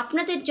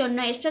আপনাদের জন্য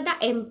এসছে the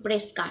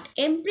empress card.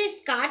 Empress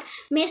card,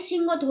 মেষ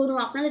সিংহ ধনু,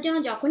 আপনাদের জন্য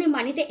যখনই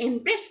মানিতে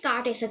এমপ্রেস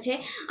কার্ড এসেছে,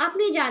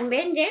 আপনি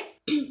জানবেন যে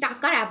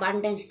টাকার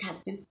অ্যাবান্ডেন্স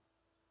থাকবে।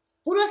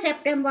 পুরো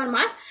সেপ্টেম্বর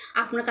মাস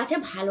আপনার কাছে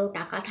ভালো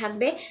টাকা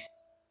থাকবে,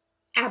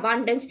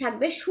 অ্যাবান্ডেন্স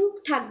থাকবে, সুখ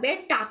থাকবে,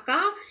 টাকা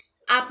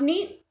আপনি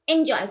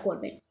এনজয়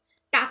করবেন।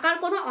 টাকার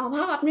কোনো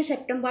অভাব আপনি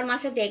সেপ্টেম্বর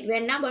মাসে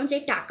দেখবেন না, বরং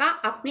সেই টাকা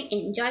আপনি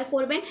এনজয়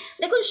করবেন।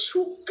 দেখুন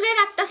শুক্রের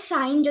একটা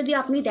সাইন যদি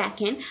আপনি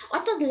দেখেন,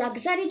 অর্থাৎ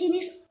লাক্সারি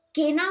জিনিস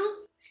কেনা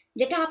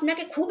যেটা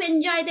আপনাকে খুব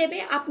এনজয় দেবে,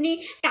 আপনি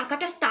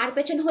টাকাটা তার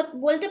পেছনে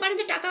বলতে পারেন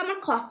যে টাকা আমার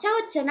খরচা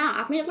হচ্ছে না,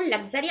 আপনি যখন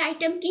লাক্সারি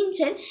আইটেম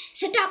কিনছেন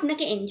সেটা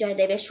আপনাকে এনজয়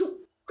দেবে।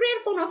 শুক্রের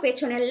কোনো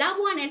পেছনে,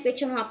 লাভওয়ানের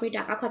পেছনেও আপনি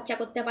টাকা খরচা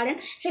করতে পারেন।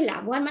 সেই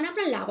লাভওয়ান মানে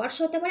আপনার লাভার্স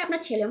হতে পারে,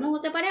 আপনার ছেলেমেয়েও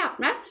হতে পারে,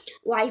 আপনার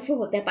ওয়াইফও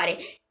হতে পারে।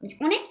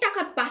 অনেক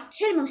টাকা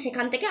পাচ্ছেন এবং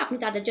সেখান থেকে আপনি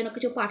তাদের জন্য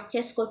কিছু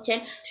পারচেস করছেন।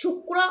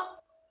 শুক্র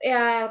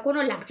কোনো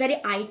luxury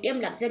item,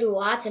 luxury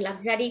watch,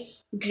 luxury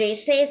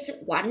dresses,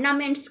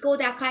 অর্নামেন্টসকেও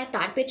দেখায়,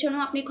 তার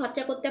পেছনেও আপনি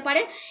খরচা করতে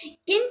পারেন।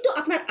 কিন্তু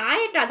আপনার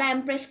আয়টা দ্য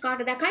এমপ্রেস কার্ড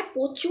দেখায়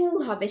প্রচুর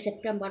হবে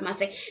সেপ্টেম্বর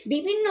মাসে,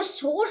 বিভিন্ন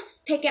সোর্স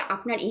থেকে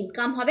আপনার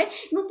ইনকাম হবে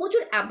এবং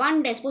প্রচুর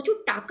অ্যাবান্ডেন্স, প্রচুর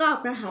টাকা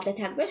আপনার হাতে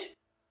থাকবে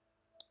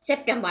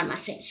সেপ্টেম্বর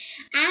মাসে।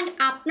 অ্যান্ড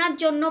আপনার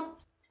জন্য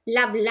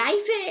লাভ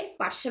লাইফে,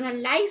 পার্সোনাল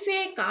লাইফে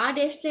কার্ড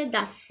এসছে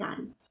দ্য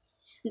সান।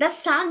 দ্য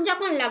সান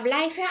যখন লাভ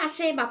লাইফে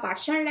আসে বা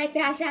পার্সোনাল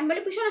লাইফে আসে, আমি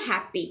বলি ভীষণ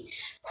হ্যাপি,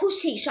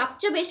 খুশি।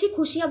 সবচেয়ে বেশি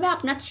খুশি হবে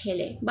আপনার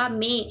ছেলে বা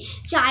মেয়ে,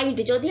 চাইল্ড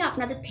যদি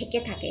আপনাদের থেকে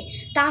থাকে,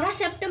 তারা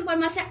সেপ্টেম্বর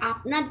মাসে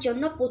আপনার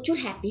জন্য প্রচুর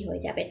হ্যাপি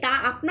হয়ে যাবে। তা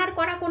আপনার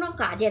করা কোনো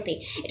কাজেতে,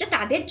 এটা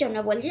তাদের জন্য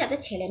বলছি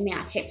যাদের ছেলে মেয়ে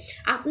আছে,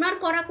 আপনার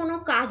করা কোনো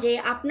কাজে,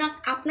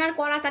 আপনার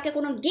করা তাকে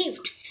কোনো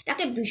গিফট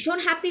তাকে ভীষণ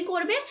হ্যাপি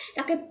করবে,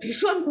 তাকে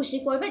ভীষণ খুশি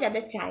করবে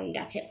যাদের চাইল্ড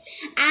আছে।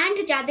 অ্যান্ড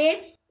যাদের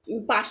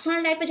পার্সোনাল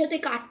লাইফে যদি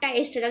কার্ডটা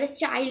এসছে, যাদের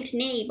চাইল্ড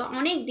নেই বা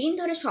অনেক দিন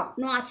ধরে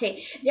স্বপ্ন আছে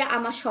যে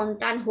আমার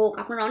সন্তান হোক,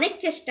 আপনারা অনেক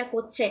চেষ্টা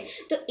করছে,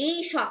 তো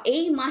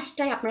এই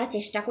মাসটায় আপনারা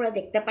চেষ্টা করে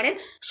দেখতে পারেন,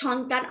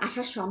 সন্তান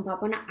আসার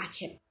সম্ভাবনা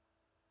আছে।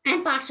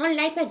 অ্যান্ড পার্সোনাল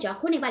লাইফে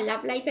যখনই বা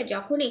লাভ লাইফে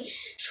যখনই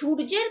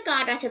সূর্যের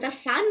কার্ড আছে, তার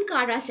সান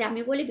কার্ড আছে,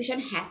 আমি বলি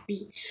ভীষণ হ্যাপি,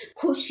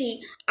 খুশি,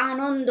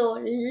 আনন্দ,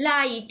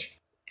 লাইট,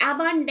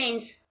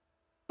 অ্যাবান্ডেন্স।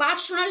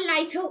 পার্সোনাল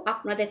লাইফেও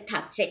আপনাদের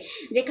থাকছে,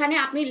 যেখানে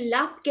আপনি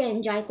লাভকে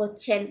এনজয়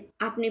করছেন,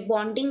 আপনি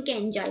বন্ডিংকে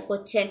এনজয়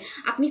করছেন,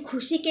 আপনি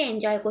খুশিকে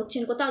এনজয়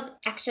করছেন, কোথাও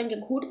একসঙ্গে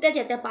ঘুরতে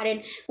যেতে পারেন,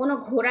 কোনো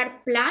ঘোরার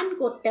প্ল্যান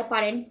করতে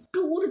পারেন,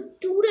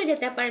 ট্যুরে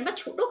যেতে পারেন, বা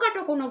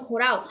ছোটোখাটো কোনো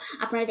ঘোরাও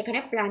আপনারা যেখানে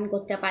প্ল্যান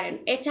করতে পারেন।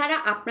 এছাড়া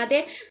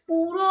আপনাদের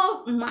পুরো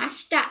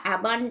মাসটা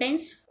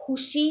অ্যাবান্ডেন্স,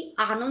 খুশি,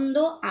 আনন্দ,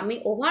 আমি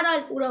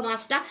ওভারঅল পুরো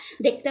মাসটা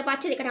দেখতে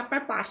পাচ্ছি, যেখানে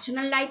আপনার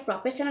personal life,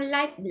 professional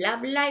life, love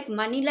life,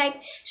 মানি লাইফ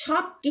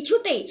সব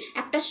কিছুতেই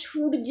একটা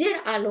সূর্যের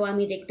আলো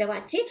আমি দেখতে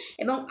পাচ্ছি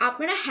এবং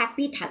আপনারা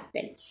হ্যাপি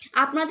থাকবেন।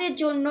 আপনাদের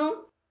জন্য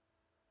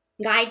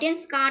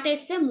গাইডেন্স কার্ড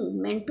এসছে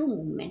মুভমেন্ট টু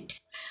মুভমেন্ট।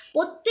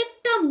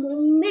 প্রত্যেকটা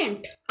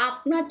মুভমেন্ট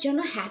আপনার জন্য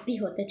হ্যাপি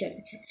হতে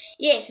চলেছে।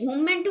 ইয়েস,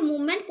 মুভমেন্ট টু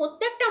মুভমেন্ট,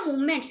 প্রত্যেকটা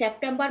মুভমেন্ট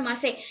সেপ্টেম্বর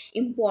মাসে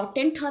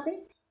ইম্পর্টেন্ট হবে,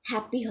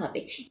 হ্যাপি হবে।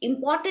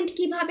 ইম্পর্টেন্ট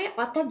কীভাবে?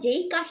 অর্থাৎ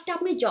যেই কাজটা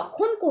আপনি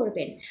যখন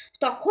করবেন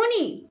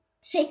তখনই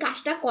সেই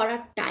কাজটা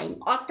করার টাইম,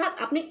 অর্থাৎ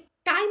আপনি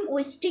টাইম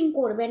ওয়েস্টিং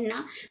করবেন না।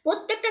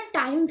 প্রত্যেকটা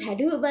টাইম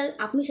ভ্যালুয়েবল,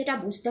 আপনি সেটা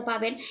বুঝতে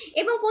পাবেন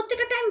এবং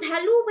প্রত্যেকটা টাইম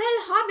ভ্যালুয়েবল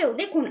হবেও।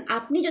 দেখুন,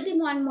 আপনি যদি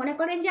মনে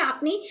করেন যে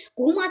আপনি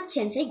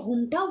ঘুমাচ্ছেন, সেই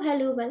ঘুমটাও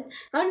ভ্যালুয়েবল,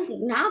 কারণ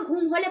না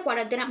ঘুম হলে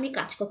পরের দিন আপনি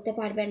কাজ করতে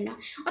পারবেন না।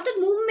 অর্থাৎ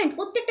মুভমেন্ট,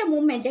 প্রত্যেকটা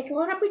মুভমেন্ট,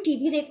 যখন আপনি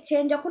টিভি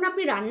দেখছেন, যখন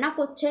আপনি রান্না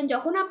করছেন,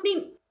 যখন আপনি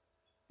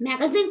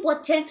ম্যাগাজিন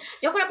পড়ছেন,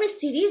 যখন আপনি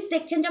সিরিজ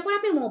দেখছেন, যখন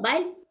আপনি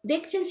মোবাইল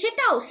দেখছেন,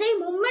 সেটাও, সেই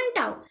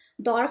মুভমেন্টটাও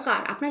দরকার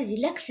আপনার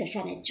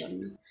রিল্যাক্সেশনের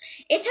জন্য।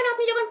 এছাড়া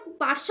আপনি যখন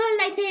পার্সোনাল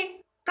লাইফে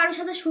কারোর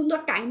সাথে সুন্দর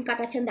টাইম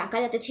কাটাচ্ছেন, দেখা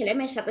যাচ্ছে ছেলে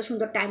মেয়ের সাথে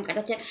সুন্দর টাইম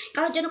কাটাচ্ছেন,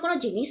 কারোর জন্য কোনো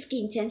জিনিস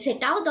কিনছেন,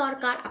 সেটাও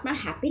দরকার আপনার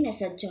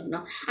হ্যাপিনেসের জন্য।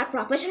 আর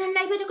প্রফেশনাল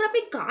লাইফে যখন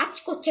আপনি কাজ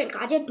করছেন,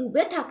 কাজে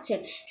ডুবে থাকছেন,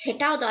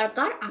 সেটাও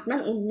দরকার আপনার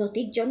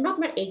উন্নতির জন্য,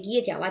 আপনার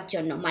এগিয়ে যাওয়ার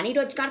জন্য। মানি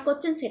রোজগার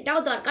করছেন, সেটাও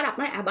দরকার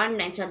আপনার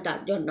অ্যাবান্ডেন্সের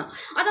জন্য।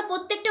 অর্থাৎ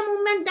প্রত্যেকটা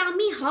মুভমেন্ট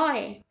দামি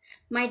হয়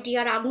মাই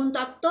ডিয়ার আগুন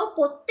তত্ত্ব,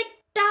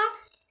 প্রত্যেকটা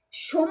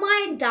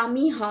সময়ের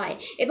দামি হয়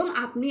এবং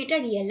আপনি এটা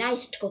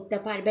রিয়েলাইজড করতে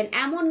পারবেন।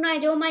 এমন নয়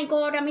যে ও মাই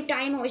গড আমি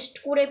টাইম ওয়েস্ট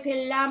করে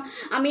ফেললাম,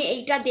 আমি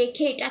এইটা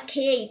দেখে এটা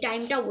খেয়ে এই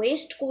টাইমটা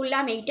ওয়েস্ট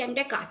করলাম, এই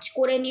টাইমটা কাজ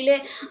করে নিলে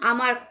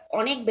আমার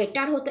অনেক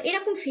বেটার হতো,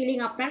 এরকম ফিলিং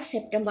আপনার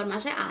সেপ্টেম্বর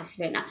মাসে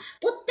আসবে না।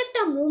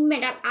 প্রত্যেকটা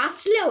মুভমেন্ট, আর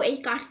আসলেও এই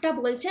কার্ডটা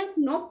বলছে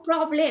নো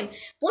প্রবলেম,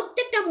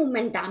 প্রত্যেকটা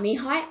মুভমেন্ট দামি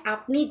হয়।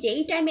 আপনি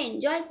যেই টাইমে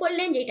এনজয়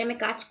করলেন, যেই টাইমে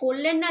কাজ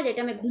করলেন না, যেই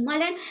টাইমে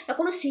ঘুমালেন বা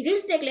কোনো সিরিজ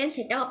দেখলেন,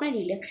 সেটাও আপনার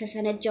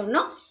রিল্যাক্সেশনের জন্য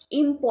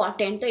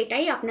ইম্পর্টেন্ট। তো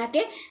এটাই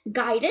আপনাকে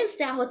গাইডেন্স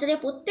দেওয়া হচ্ছে যে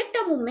প্রত্যেকটা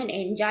মুভমেন্ট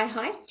এনজয়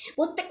হয়,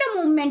 প্রত্যেকটা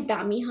মুভমেন্ট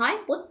দামি হয়,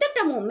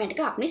 প্রত্যেকটা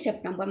মুভমেন্টকে আপনি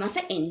সেপ্টেম্বর মাসে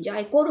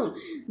এনজয় করুন।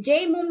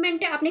 যেই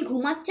মুভমেন্টে আপনি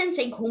ঘুমাচ্ছেন,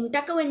 সেই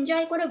ঘুমটাকেও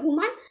এনজয় করে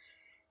ঘুমান,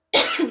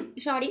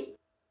 সরি,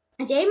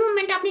 যেই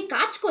মুভমেন্টে আপনি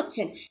কাজ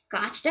করছেন,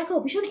 কাজটাকেও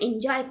ভীষণ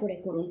এনজয় করে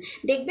করুন।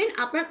 দেখবেন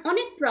আপনার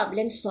অনেক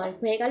প্রবলেম সলভ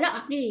হয়ে গেল,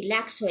 আপনি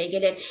রিল্যাক্স হয়ে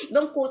গেলেন।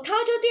 এবং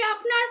কোথাও যদি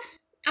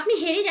আপনি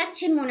হেরে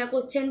যাচ্ছেন মনে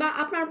করছেন, বা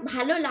আপনার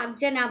ভালো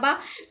লাগছে না, বা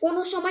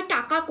কোনো সময়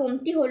টাকা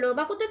কমতি হলো,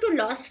 বা কোথাও একটু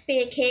লস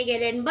খেয়ে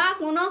গেলেন, বা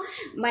কোনো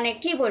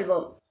কী বলবো,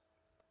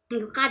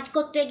 কাজ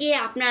করতে গিয়ে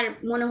আপনার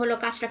মনে হলো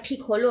কাজটা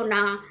ঠিক হলো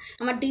না,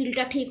 আমার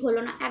ডিলটা ঠিক হলো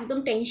না, একদম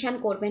টেনশন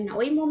করবেন না।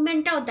 ওই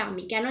মুভমেন্টটাও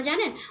দামি, কেন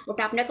জানেন?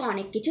 ওটা আপনাকে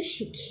অনেক কিছু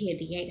শিখিয়ে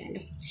দিয়ে গেল।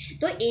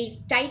 তো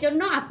তাই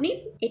জন্য আপনি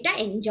এটা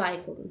এনজয়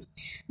করুন।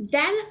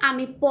 দেন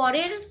আমি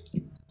পরের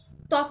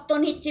তত্ত্ব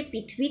নিচ্ছে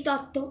পৃথিবী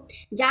তত্ত্ব,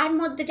 যার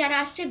মধ্যে যারা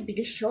আসছে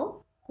বৃষ,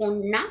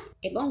 কন্যা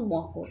এবং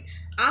মকর।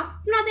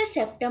 আপনাদের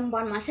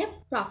সেপ্টেম্বর মাসে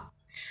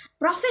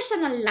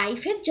প্রফেশনাল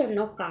লাইফের জন্য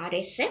কার্ড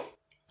এসে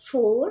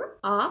 4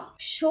 অফ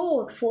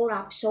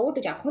সোর্ড।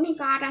 যখনই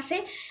কার্ড আসে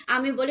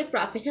আমি বলি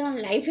প্রফেশনাল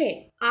লাইফে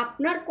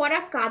আপনার করা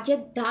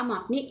কাজের দাম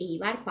আপনি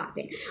এইবার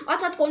পাবেন।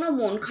 অর্থাৎ কোনো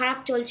মন খারাপ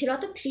চলছিল,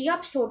 অর্থাৎ 3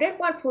 অফ সোর্ডের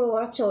পর 4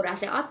 অফ সোর্ড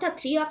আসে, অর্থাৎ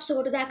 3 অফ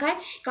সোর্ড দেখায়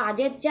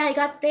কাজের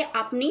জায়গাতে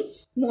আপনি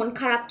মন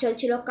খারাপ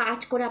চলছিল, কাজ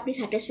করে আপনি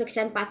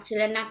স্যাটিসফ্যাকশান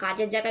পাচ্ছিলেন না,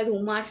 কাজের জায়গায়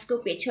রুমার্সকেও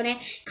পেছনে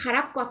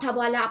খারাপ কথা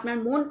বলা, আপনার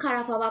মন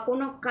খারাপ হওয়া,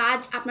 কোনো কাজ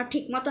আপনার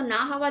ঠিকমতো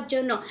না হওয়ার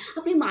জন্য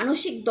আপনি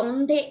মানসিক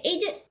দ্বন্দ্বে, এই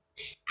যে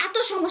এত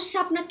সমস্যা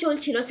আপনার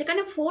চলছিল,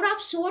 সেখানে 4 অফ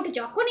সোর্ড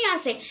যখনই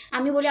আসে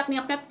আমি বলি আপনি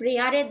আপনার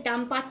প্রেয়ারের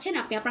দাম পাচ্ছেন,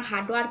 আপনি আপনার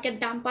হার্ডওয়ার্কের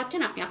দাম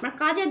পাচ্ছেন, আপনি আপনার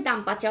কাজের দাম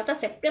পাচ্ছেন। অর্থাৎ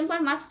সেপ্টেম্বর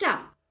মাসটা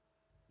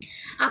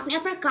আপনি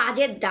আপনার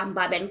কাজের দাম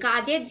পাবেন,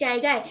 কাজের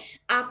জায়গায়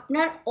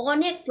আপনার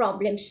অনেক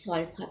প্রবলেম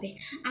সলভ হবে।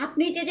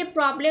 আপনি যে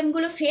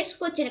প্রবলেমগুলো ফেস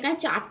করছেন, এখানে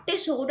 4টে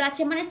সোর্ড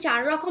আছে,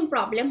 4 রকম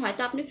প্রবলেম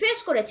হয়তো আপনি ফেস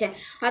করেছেন,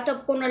 হয়তো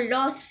কোনো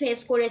লস ফেস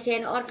করেছেন,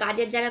 ওর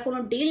কাজের জায়গায় কোনো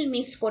ডিল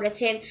মিস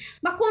করেছেন,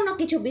 বা কোনো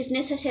কিছু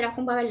বিজনেসে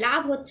সেরকমভাবে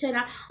লাভ হচ্ছে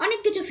না, অনেক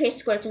কিছু ফেস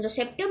করেছেন। তো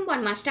সেপ্টেম্বর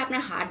মাসটা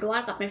আপনার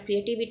হার্ডওয়ার্ক, আপনার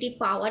ক্রিয়েটিভিটি,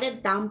 পাওয়ারের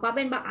দাম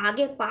পাবেন, বা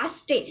আগে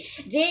পাস্টে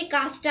যে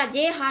কাজটা,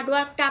 যে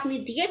হার্ডওয়ার্কটা আপনি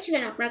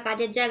দিয়েছিলেন আপনার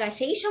কাজের জায়গায়,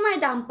 সেই সময়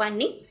দাম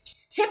পাননি,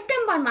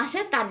 সেপ্টেম্বর মাসে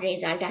তার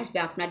রেজাল্ট আসবে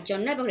আপনার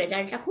জন্য, এবং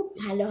রেজাল্টটা খুব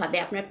ভালো হবে।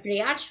 আপনার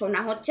প্রেয়ার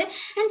শোনা হচ্ছে।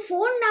 And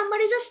 4 number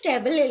is a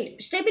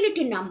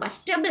stability number,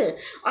 stable,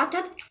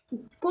 অর্থাৎ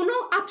কোনো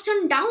আপস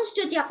অ্যান্ড ডাউনস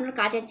যদি আপনার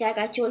কাজের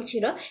জায়গায়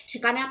চলছিল,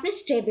 সেখানে আপনি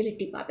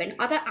স্টেবিলিটি পাবেন,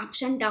 অর্থাৎ আপস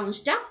অ্যান্ড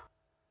ডাউনসটা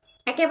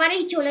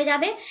একেবারেই চলে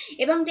যাবে।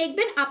 এবং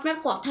দেখবেন আপনার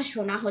কথা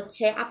শোনা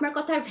হচ্ছে, আপনার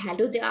কথার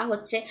ভ্যালু দেওয়া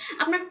হচ্ছে,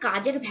 আপনার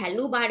কাজের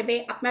ভ্যালু বাড়বে,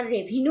 আপনার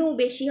রেভিনিউ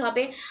বেশি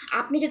হবে।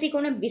 আপনি যদি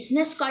কোনো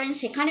বিজনেস করেন,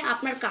 সেখানে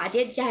আপনার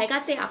কাজের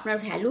জায়গাতে আপনার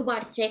ভ্যালু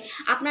বাড়ছে,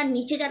 আপনার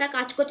নিচে যারা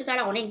কাজ করছে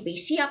তারা অনেক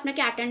বেশি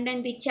আপনাকে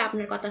অ্যাটেন্ডেন্স দিচ্ছে,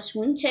 আপনার কথা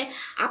শুনছে।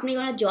 আপনি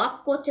কোনো জব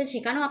করছেন,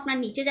 সেখানেও আপনার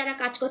নিচে যারা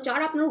কাজ করছে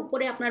আর আপনার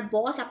উপরে আপনার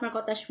বস আপনার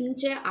কথা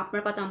শুনছে,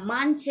 আপনার কথা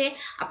মানছে,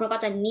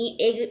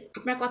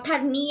 আপনার কথা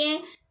নিয়ে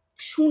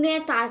শুনে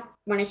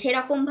মানে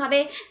সেরকমভাবে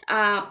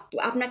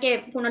আপনাকে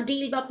কোনো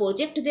ডিল বা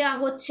প্রজেক্ট দেওয়া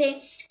হচ্ছে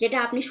যেটা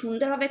আপনি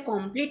সুন্দরভাবে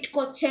কমপ্লিট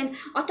করছেন।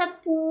 অর্থাৎ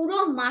পুরো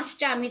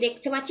মাসটা আমি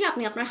দেখতে পাচ্ছি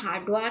আপনি আপনার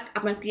হার্ডওয়ার্ক,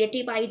 আপনার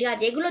ক্রিয়েটিভ আইডিয়া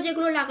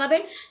যেগুলো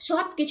লাগাবেন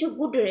সব কিছু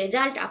গুড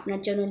রেজাল্ট আপনার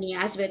জন্য নিয়ে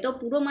আসবে। তো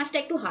পুরো মাসটা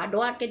একটু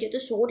হার্ডওয়ার্কে, যেহেতু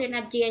সোর্ড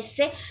এনার্জি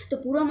এসছে, তো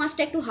পুরো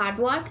মাসটা একটু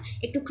হার্ডওয়ার্ক,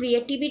 একটু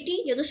ক্রিয়েটিভিটি,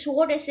 যেহেতু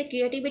সোর্ড এসছে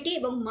ক্রিয়েটিভিটি,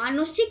 এবং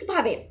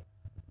মানসিকভাবে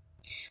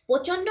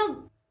প্রচণ্ড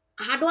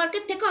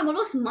হার্ডওয়ার্কের থেকেও আমি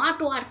বলবো স্মার্ট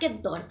ওয়ার্কের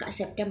দরকার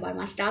সেপ্টেম্বর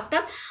মাসটা।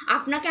 অর্থাৎ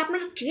আপনাকে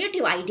আপনার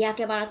ক্রিয়েটিভ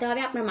আইডিয়াকে বাড়াতে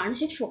হবে, আপনার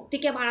মানসিক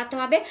শক্তিকে বাড়াতে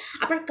হবে,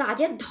 আপনার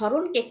কাজের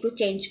ধরনকে একটু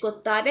চেঞ্জ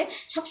করতে হবে।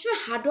 সবসময়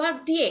হার্ডওয়ার্ক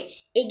দিয়ে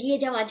এগিয়ে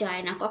যাওয়া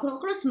যায় না, কখনো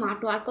কখনো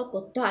স্মার্ট ওয়ার্কও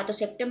করতে হয়। তো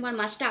সেপ্টেম্বর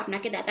মাসটা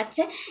আপনাকে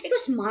দেখাচ্ছে একটু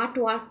স্মার্ট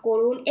ওয়ার্ক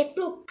করুন,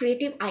 একটু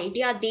ক্রিয়েটিভ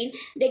আইডিয়া দিন,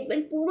 দেখবেন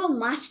পুরো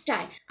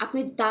মাসটায় আপনি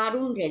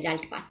দারুণ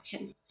রেজাল্ট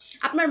পাচ্ছেন।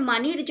 আপনার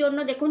মানির জন্য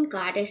দেখুন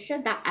কার্ড এসছে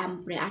দ্য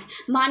এম্পায়ার।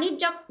 মানির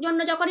জন্য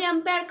যখনই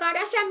এম্পায়ার কার্ড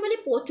আসে আমি বলি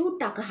প্রচুর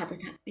টাকা হাতে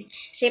থাকবে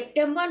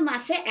সেপ্টেম্বর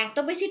মাসে। এত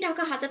বেশি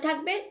টাকা হাতে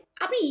থাকবে,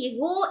 আপনি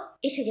ইগো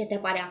এসে যেতে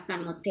পারে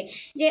আপনার মধ্যে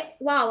যে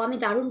ওয়াও আমি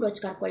দারুণ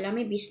রোজগার করলাম,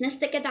 আমি বিজনেস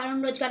থেকে দারুণ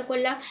রোজগার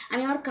করলাম,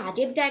 আমি আমার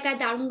কাজের জায়গায়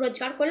দারুণ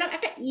রোজগার করলাম,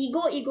 একটা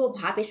ইগো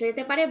ভাব এসে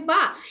যেতে পারে।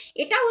 বা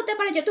এটাও হতে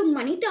পারে যেহেতু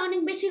মানিতে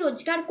অনেক বেশি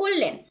রোজগার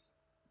করলেন,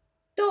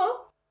 তো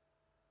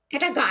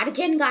এটা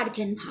গার্জেন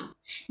ভাব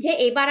যে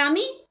এবার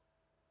আমি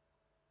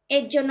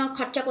এর জন্য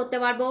খরচা করতে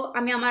পারবো,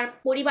 আমি আমার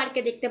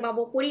পরিবারকে দেখতে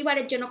পাবো,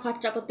 পরিবারের জন্য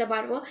খরচা করতে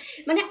পারবো,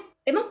 মানে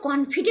এবং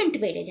কনফিডেন্ট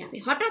বেড়ে যাবে।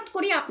 হঠাৎ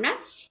করে আপনার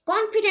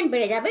কনফিডেন্ট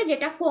বেড়ে যাবে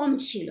যেটা কম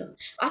ছিল।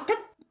 অর্থাৎ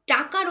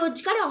টাকা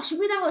রোজগারে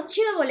অসুবিধা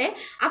হচ্ছিল বলে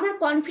আপনার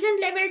কনফিডেন্ট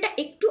লেভেলটা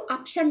একটু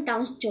আপস অ্যান্ড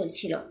ডাউন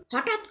চলছিল,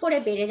 হঠাৎ করে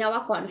বেড়ে যাওয়া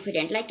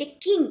কনফিডেন্ট লাইক এ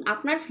কিং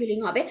আপনার ফিলিং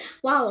হবে।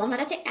 ওয়াও আমার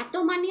কাছে এত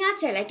মানি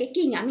আছে, লাইক এ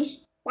কিং, আমি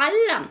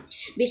পারলাম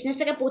বিজনেস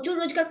থেকে প্রচুর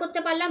রোজগার করতে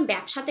পারলাম,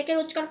 ব্যবসা থেকে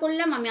রোজগার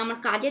করলাম, আমি আমার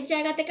কাজের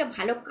জায়গা থেকে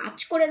ভালো কাজ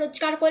করে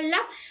রোজগার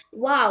করলাম,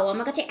 ওয়াও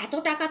আমার কাছে এত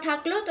টাকা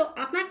থাকলো। তো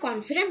আপনার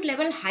কনফিডেন্ট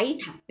লেভেল হাই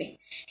থাকবে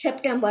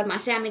সেপ্টেম্বর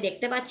মাসে আমি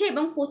দেখতে পাচ্ছি,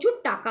 এবং প্রচুর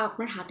টাকা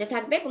আপনার হাতে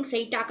থাকবে, এবং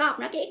সেই টাকা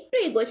আপনাকে একটু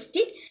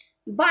ইগোস্টিক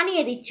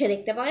বানিয়ে দিচ্ছে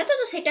দেখতে পাওয়া যাচ্ছে।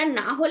 তো সেটা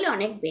না হলে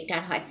অনেক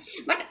বেটার হয়,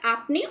 বাট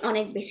আপনি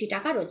অনেক বেশি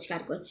টাকা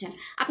রোজগার করছেন।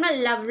 আপনার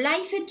লাভ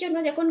লাইফের জন্য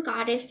দেখুন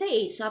কার্ড এসছে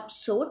এইসব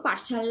সোর্ড,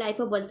 পার্সোনাল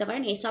লাইফও বলতে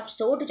পারেন। এইসব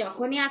সোর্ড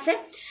যখনই আসে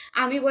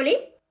আমি বলি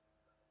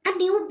আর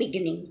নিউ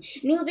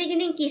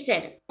বিগিনিং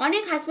কিসের?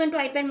 অনেক হাজব্যান্ড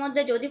ওয়াইফের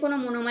মধ্যে যদি কোনো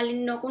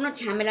মনোমালিন্য, কোনো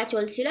ঝামেলা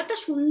চলছিল, একটা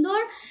সুন্দর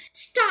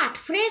স্টার্ট,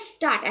 ফ্রেশ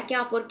স্টার্ট, একে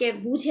অপরকে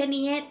বুঝে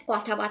নিয়ে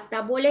কথাবার্তা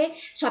বলে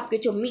সব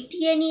কিছু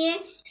মিটিয়ে নিয়ে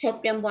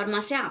সেপ্টেম্বর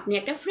মাসে আপনি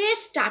একটা ফ্রেশ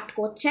স্টার্ট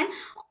করছেন।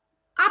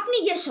 আপনি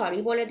গিয়ে সরি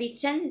বলে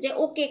দিচ্ছেন যে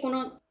ওকে কোনো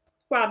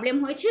প্রবলেম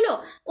হয়েছিল,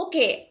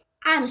 ওকে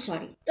আই এম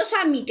সরি, তো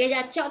সব মিটে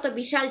যাচ্ছে, অত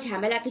বিশাল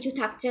ঝামেলা কিছু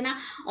থাকছে না।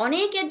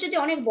 অনেকের যদি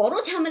অনেক বড়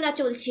ঝামেলা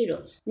চলছিল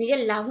নিজের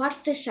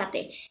লাভার্সদের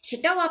সাথে,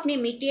 সেটাও আপনি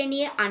মিটিয়ে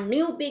নিয়ে আর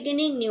new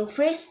beginning, new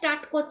fresh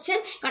start করছেন।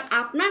 কারণ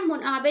আপনার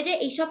মনে হবে যে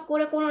এইসব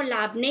করে কোনো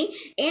লাভ নেই,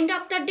 এন্ড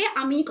অফ দ্য ডে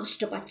আমি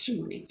কষ্ট পাচ্ছি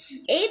মনে,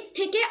 এর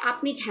থেকে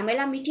আপনি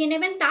ঝামেলা মিটিয়ে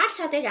নেবেন তার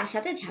সাথে যার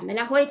সাথে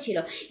ঝামেলা হয়েছিল।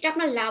 এটা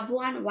আপনার লাভ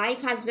ওয়ান, ওয়াইফ,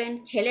 হাজব্যান্ড,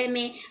 ছেলে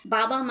মেয়ে,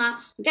 বাবা মা,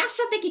 যার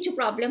সাথে কিছু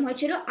প্রবলেম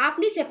হয়েছিল,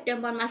 আপনি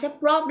সেপ্টেম্বর মাসে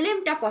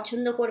প্রবলেমটা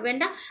পছন্দ করবেন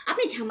না,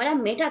 আপনি ঝামেলা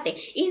মেটাতে,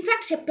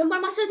 ইনফ্যাক্ট সেপ্টেম্বর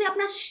মাসে যদি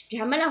আপনার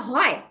ঝামেলা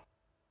হয়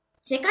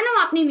সেখানেও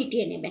আপনি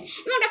মিটিয়ে নেবেন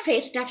এবং একটা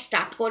ফ্রেশ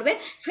স্টার্ট করবেন,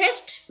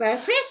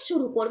 ফ্রেশ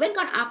শুরু করবেন।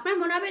 কারণ আপনার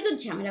মনে হবে তো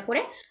ঝামেলা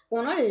করে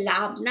কোনো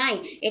লাভ নাই,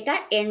 এটা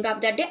এন্ড অফ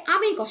দ্য ডে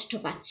আমি কষ্ট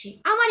পাচ্ছি,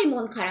 আমারই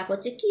মন খারাপ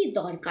হচ্ছে, কি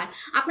দরকার,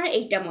 আপনার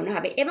এইটা মনে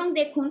হবে। এবং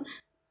দেখুন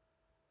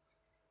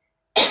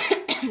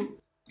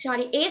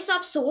sorry, S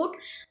of sword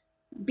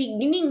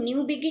new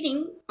beginning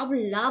of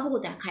লাভও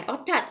দেখায়।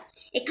 অর্থাৎ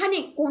এখানে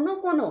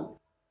কোনো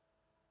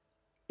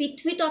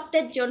পৃথিবী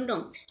তত্ত্বের জন্য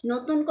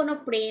নতুন কোনো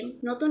প্রেম,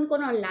 নতুন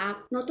কোনো লাভ,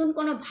 নতুন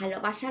কোনো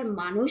ভালোবাসার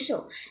মানুষও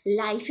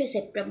লাইফে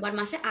সেপ্টেম্বর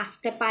মাসে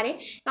আসতে পারে।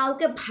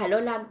 কাউকে ভালো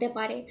লাগতে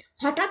পারে,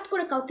 হঠাৎ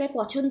করে কাউকে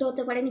পছন্দ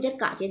হতে পারে নিজের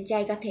কাজের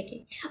জায়গা থেকে,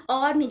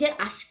 আর নিজের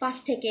আশপাশ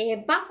থেকে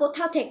বা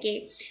কোথাও থেকে,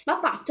 বা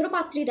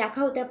পাত্রপাত্রী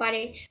দেখা হতে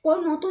পারে, কোনো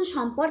নতুন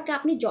সম্পর্কে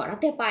আপনি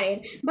জড়াতে পারেন,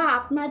 বা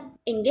আপনার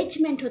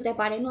এঙ্গেজমেন্ট হতে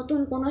পারে, নতুন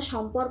কোনো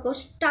সম্পর্ক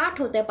স্টার্ট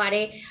হতে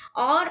পারে,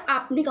 আর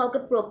আপনি কাউকে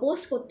প্রপোজ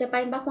করতে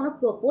পারেন, বা কোনো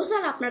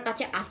প্রপোজাল আপনার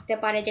কাছে আসতে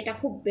পারে যেটা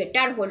খুব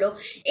বেটার হলো।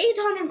 এই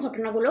ধরনের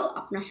ঘটনাগুলো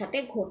আপনার সাথে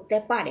ঘটতে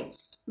পারে।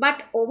 বাট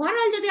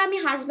ওভারঅল যদি আমি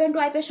হাজব্যান্ড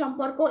ওয়াইফের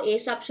সম্পর্ক,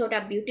 এসব শোটা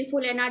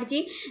বিউটিফুল এনার্জি,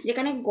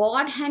 যেখানে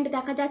গড হ্যান্ড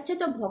দেখা যাচ্ছে,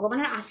 তো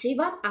ভগবানের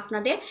আশীর্বাদ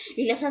আপনাদের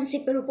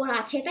রিলেশনশিপের উপর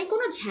আছে। তাই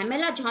কোনো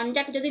ঝামেলা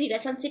ঝঞ্ঝাট যদি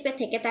রিলেশনশিপে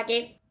থেকে থাকে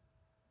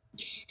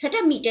সেটা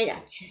মিটে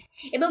যাচ্ছে।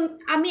 এবং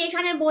আমি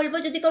এখানে বলবো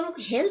যদি কোনো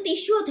হেলথ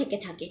ইস্যুও থেকে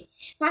থাকে,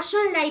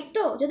 পার্সোনাল লাইফ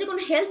তো, যদি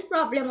কোনো হেলথ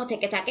প্রবলেমও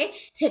থেকে থাকে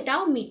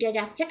সেটাও মিটে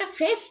যাচ্ছে। একটা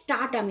ফ্রেশ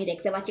স্টার্ট আমি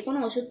দেখতে পাচ্ছি। কোনো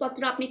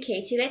ওষুধপত্র আপনি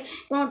খেয়েছিলেন,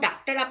 কোনো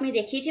ডাক্তার আপনি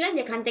দেখিয়েছিলেন,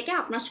 যেখান থেকে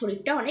আপনার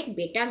শরীরটা অনেক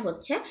বেটার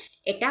হচ্ছে,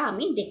 এটা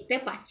আমি দেখতে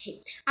পাচ্ছি।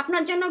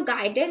 আপনার জন্য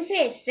গাইডেন্সে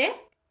এসছে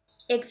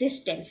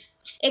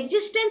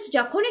এক্সিস্টেন্স।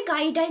 যখনই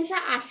গাইডেন্সে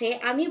আসে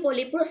আমি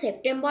বলি পুরো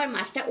সেপ্টেম্বর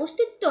মাসটা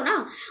অস্তিত্ব না,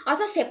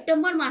 অর্থাৎ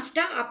সেপ্টেম্বর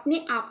মাসটা আপনি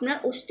আপনার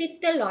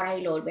অস্তিত্বের লড়াই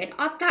লড়বেন।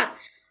 অর্থাৎ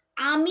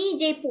আমি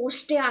যে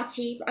পোস্টে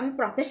আছি, আমি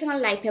প্রফেশনাল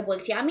লাইফে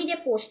বলছি, আমি যে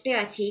পোস্টে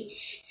আছি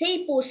সেই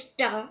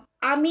পোস্টটা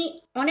আমি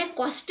অনেক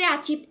কষ্টে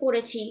অ্যাচিভ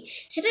করেছি,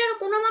 সেটা যেন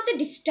কোনো মতে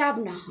ডিস্টার্ব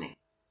না হয়,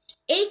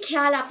 এই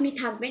খেয়াল আপনি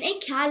থাকবেন, এই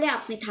খেয়ালে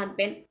আপনি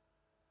থাকবেন।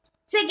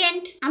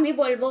 সেকেন্ড আমি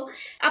বলবো,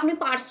 আপনি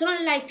পার্সোনাল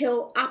লাইফেও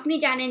আপনি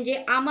জানেন যে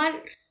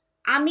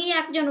আমি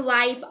একজন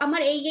ওয়াইফ,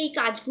 আমার এই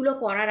কাজগুলো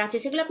করার আছে,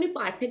 সেগুলো আপনি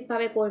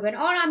পারফেক্টভাবে করবেন।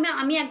 আর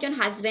আমি একজন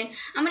হাজব্যান্ড,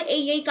 আমার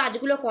এই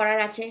কাজগুলো করার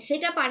আছে,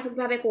 সেটা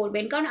পারফেক্টভাবে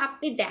করবেন। কারণ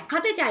আপনি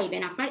দেখাতে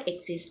চাইবেন আপনার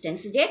এক্সিস্টেন্স,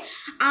 যে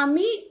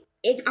আমি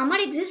আমার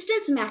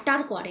এক্সিস্টেন্স ম্যাটার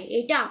করে,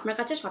 এটা আপনার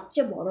কাছে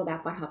সবচেয়ে বড়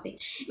ব্যাপার হবে।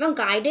 এবং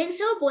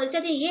গাইডেন্সেও বলছে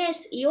যে ইয়েস,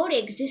 ইওর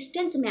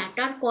এক্সিস্টেন্স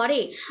ম্যাটার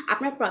করে,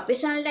 আপনার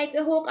প্রফেশনাল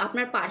লাইফে হোক,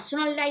 আপনার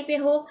পার্সোনাল লাইফে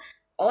হোক,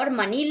 ওর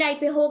মানি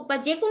লাইফে হোক, বা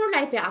যে কোনো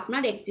লাইফে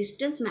আপনার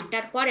এক্সিস্টেন্স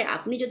ম্যাটার করে।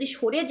 আপনি যদি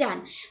সরে যান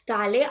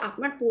তাহলে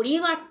আপনার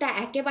পরিবারটা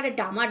একেবারে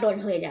ডামাডোল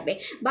হয়ে যাবে,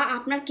 বা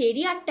আপনার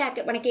কেরিয়ারটা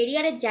মানে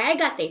কেরিয়ারের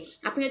জায়গাতে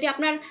আপনি যদি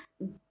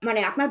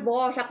আপনার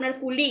বস, আপনার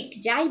কুলিগ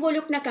যাই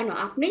বলুক না কেন,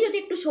 আপনি যদি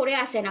একটু সরে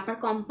আসেন আপনার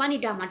কোম্পানি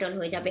ডামাডোল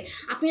হয়ে যাবে।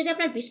 আপনি যদি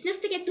আপনার বিজনেস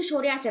থেকে একটু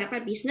সরে আসেন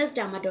আপনার বিজনেস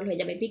ডামাডোল হয়ে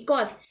যাবে,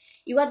 because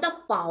you are the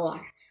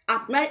power.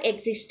 আপনার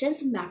এক্সিস্টেন্স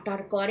ম্যাটার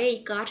করে, এই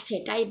কার্ড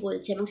সেটাই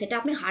বলছে, এবং সেটা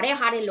আপনি হাড়ে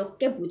হাড়ে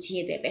লোককে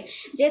বুঝিয়ে দেবেন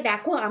যে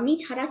দেখো আমি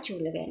ছাড়া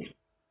চলবে না,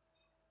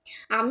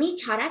 আমি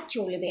ছাড়া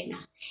চলবে না।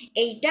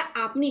 এইটা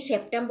আপনি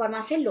সেপ্টেম্বর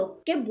মাসে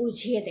লোককে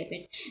বুঝিয়ে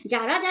দেবেন।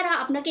 যারা যারা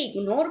আপনাকে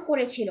ইগনোর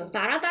করেছিল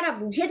তারা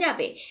বুঝে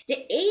যাবে যে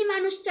এই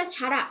মানুষটা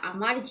ছাড়া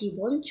আমার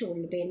জীবন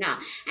চলবে না।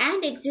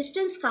 অ্যান্ড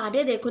এক্সিস্টেন্স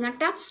কার্ডে দেখুন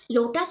একটা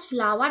লোটাস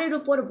ফ্লাওয়ারের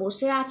উপর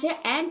বসে আছে,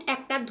 অ্যান্ড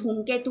একটা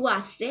ধূমকেতু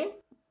আসছে,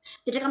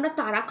 যেটাকে আমরা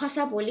তারা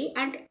খসা বলি।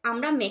 অ্যান্ড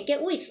আমরা মেকে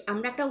উইশ,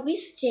 আমরা একটা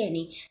উইশ চেয়ে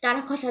নিই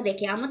তারা খসা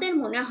দেখে, আমাদের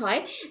মনে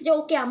হয় যে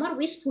ওকে আমার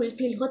উইশ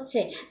ফুলফিল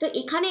হচ্ছে। তো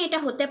এখানে এটা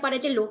হতে পারে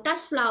যে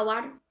লোটাস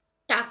ফ্লাওয়ার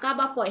টাকা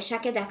বা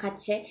পয়সাকে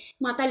দেখাচ্ছে,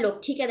 মাতা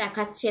লক্ষ্মীকে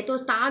দেখাচ্ছে, তো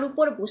তার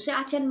উপর বসে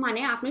আছেন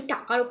মানে আপনি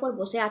টাকার উপর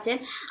বসে আছেন।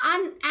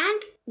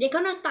 অ্যান্ড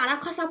যেখানে তারা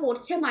খসা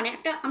পড়ছে মানে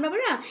একটা, আমরা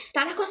বলি না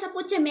তারা খসা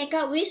পড়ছে,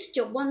 মেকা উইশ,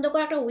 চোখ বন্ধ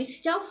করে একটা উইশ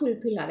চাও,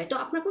 ফুলফিল হবে। তো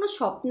আপনার কোনো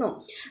স্বপ্ন,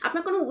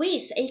 আপনার কোনো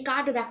উইশ এই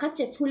কার্ড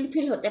দেখাচ্ছে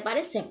ফুলফিল হতে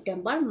পারে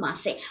সেপ্টেম্বর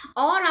মাসে।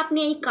 আর আপনি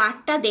এই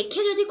কার্ডটা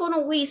দেখে যদি কোনো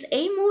উইশ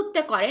এই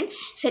মুহূর্তে করেন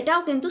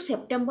সেটাও কিন্তু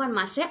সেপ্টেম্বর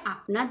মাসে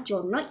আপনার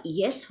জন্য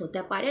ইয়েস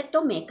হতে পারে। তো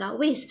মেকা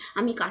উইশ,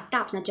 আমি কার্ডটা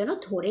আপনার জন্য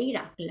ধরেই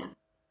রাখলাম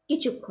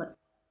কিছুক্ষণ।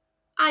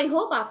 আই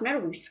হোপ আপনার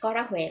উইশ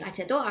করা হয়ে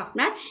গেছে, তো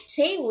আপনার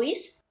সেই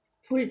উইশ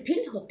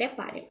ফুলফিল হতে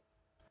পারে।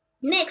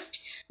 নেক্সট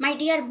মাই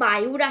ডিয়ার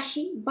বায়ু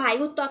রাশি,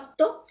 বায়ু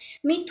তত্ত্ব,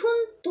 মিথুন,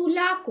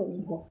 তুলা,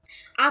 কুম্ভ।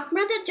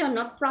 আপনাদের জন্য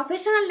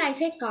প্রফেশনাল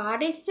লাইফে কার্ড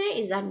এসছে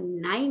is a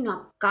 9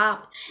 of cup.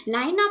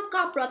 9 of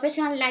cup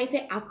professional লাইফে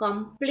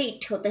কমপ্লিট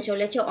হতে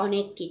চলেছে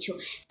অনেক কিছু।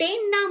 10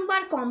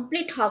 নাম্বার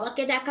কমপ্লিট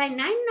হওয়াকে দেখায়,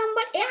 9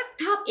 নাম্বার এক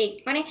ধাপ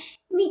মানে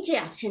নিচে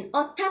আছেন।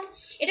 অর্থাৎ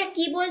এটা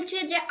কি বলছে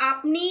যে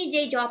আপনি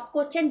যে জব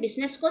করছেন,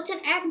 বিজনেস করছেন,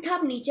 এক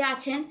ধাপ নিচে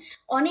আছেন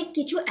অনেক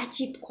কিছু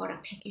অ্যাচিভ করা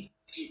থেকে।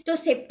 তো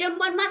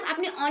সেপ্টেম্বর মাস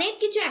আপনি অনেক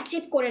কিছু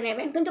অ্যাচিভ করে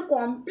নেবেন, কিন্তু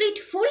কমপ্লিট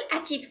ফুল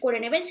অ্যাচিভ করে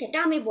নেবেন সেটা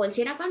আমি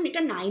বলছি না, কারণ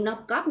এটা 9 of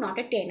cup, not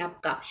a 10 of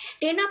cup.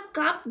 10 of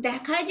cup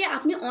দেখায় যে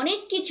আপনি অনেক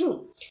কিছু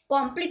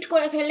কমপ্লিট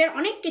করে ফেললেন,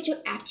 অনেক কিছু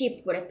অ্যাচিভ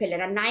করে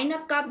ফেললেন। আর 9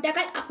 অফ কাপ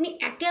দেখায় আপনি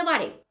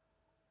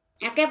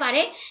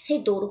একেবারে সেই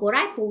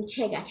দোরগোড়ায়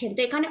পৌঁছে গেছেন। তো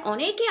এখানে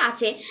অনেকে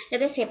আছে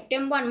যাদের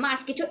সেপ্টেম্বর মাস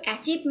কিছু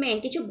অ্যাচিভমেন্ট,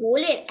 কিছু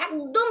গোলের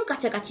একদম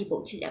কাছাকাছি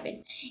পৌঁছে যাবেন।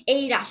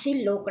 এই রাশির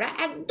লোকরা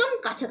একদম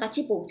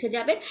কাছাকাছি পৌঁছে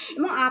যাবেন,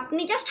 এবং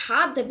আপনি জাস্ট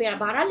হাত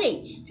বাড়ালেই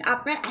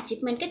আপনার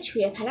অ্যাচিভমেন্টকে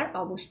ছুঁয়ে ফেলার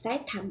অবস্থায়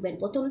থাকবেন।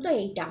 প্রথম তো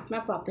এইটা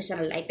আপনার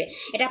প্রফেশনাল লাইফে,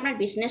 এটা আপনার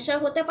বিজনেসেও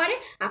হতে পারে,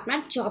 আপনার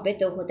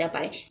জবেতেও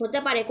হতে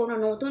পারে কোনো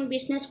নতুন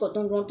বিজনেস,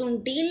 কোনো নতুন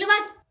ডিল বা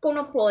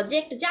কোনো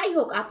প্রজেক্ট, যাই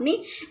হোক আপনি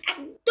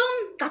একদম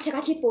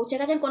কাছাকাছি পৌঁছে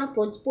গেছেন। কোনো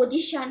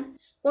পজিশন,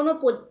 কোনো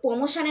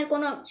প্রমোশনের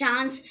কোনো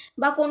চান্স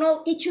বা কোনো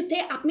কিছুতে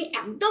আপনি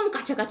একদম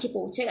কাছাকাছি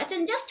পৌঁছে গেছেন।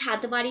 জাস্ট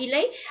হাত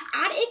বাড়িলেই,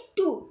 আর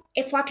একটু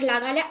এফর্ট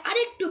লাগালে, আর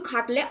একটু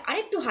খাটলে, আর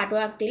একটু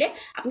হার্ডওয়ার্ক দিলে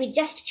আপনি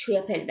জাস্ট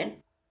ছুঁয়ে ফেলবেন।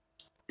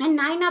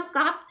 9 অফ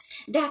কাপ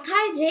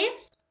দেখায় যে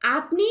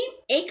আপনি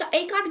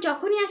এই কার্ড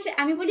যখনই আসে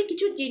আমি বলি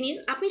কিছু জিনিস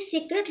আপনি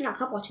সিক্রেট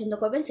রাখা পছন্দ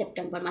করবেন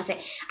সেপ্টেম্বর মাসে।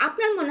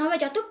 আপনার মনে হবে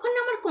যতক্ষণ না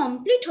আমার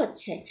কমপ্লিট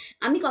হচ্ছে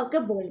আমি কাউকে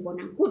বলবো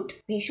না, গুড,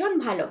 ভীষণ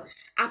ভালো।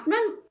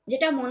 আপনার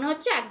যেটা মনে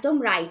হচ্ছে একদম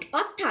রাইট।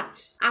 অর্থাৎ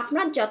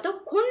আপনার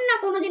যতক্ষণ না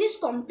কোনো জিনিস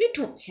কমপ্লিট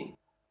হচ্ছে,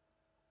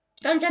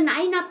 কারণ এটা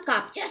 9 অফ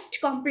কাপ জাস্ট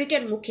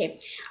কমপ্লিটের মুখে,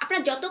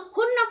 আপনার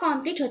যতক্ষণ না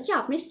কমপ্লিট হচ্ছে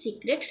আপনি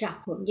সিক্রেট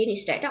রাখুন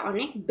জিনিসটা, এটা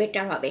অনেক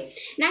বেটার হবে।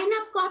 9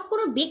 অফ কাপ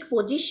কোনো বিগ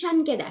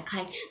পজিশনকে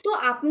দেখায়। তো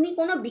আপনি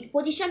কোনো বিগ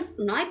পজিশন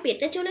নয়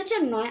পেতে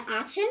চলেছেন, নয়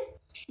আছেন,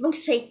 এবং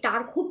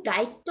তার খুব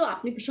দায়িত্ব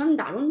আপনি ভীষণ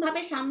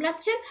দারুণভাবে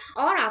সামলাচ্ছেন,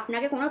 আর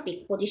আপনাকে কোনো বিগ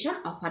পজিশন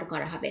অফার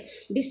করা হবে।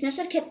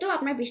 বিজনেসের ক্ষেত্রেও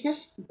আপনার বিজনেস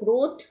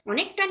গ্রোথ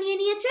অনেকটা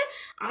নিয়েছে,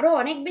 আরও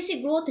অনেক বেশি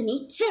গ্রোথ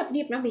নিচ্ছে, আপনি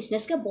আপনার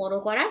বিজনেসকে বড়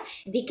করার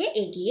দিকে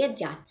এগিয়ে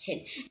যাচ্ছেন।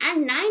 অ্যান্ড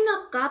 9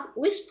 অফ কাপ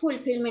উইশ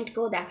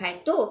ফুলফিলমেন্টকেও দেখায়।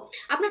 তো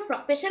আপনার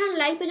প্রফেশনাল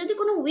লাইফে যদি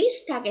কোনো উইশ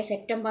থাকে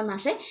সেপ্টেম্বর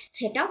মাসে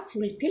সেটাও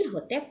ফুলফিল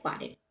হতে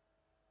পারে।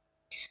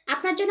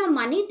 আপনার জন্য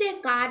মানিতে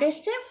কার্ড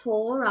এসছে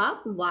 4 অফ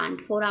ওয়ান্ড।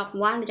 4 অফ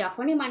ওয়ান্ড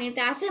যখনই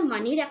মানিতে আসে,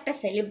 মানির একটা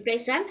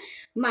সেলিব্রেশন,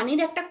 মানির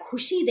একটা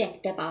খুশি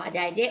দেখতে পাওয়া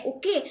যায় যে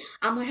ওকে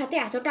আমার হাতে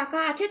এত টাকা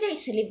আছে যে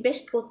সেলিব্রেট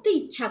করতে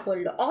ইচ্ছা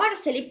করলো। আর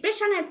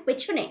সেলিব্রেশনের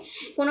পেছনে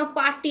কোনো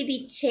পার্টি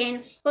দিচ্ছেন,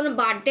 কোনো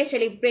বার্থডে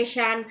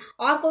সেলিব্রেশন,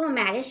 আর কোনো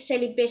marriage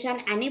celebration,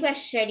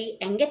 anniversary,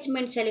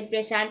 engagement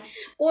celebration,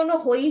 কোনো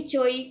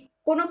হইচই,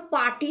 কোনো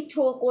পার্টি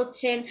থ্রো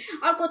করছেন,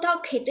 আর কোথাও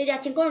খেতে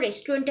যাচ্ছেন, কোনো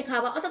রেস্টুরেন্টে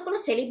খাওয়া, অর্থাৎ কোনো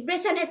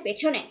সেলিব্রেশনের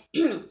পেছনে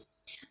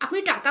আপনি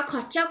টাকা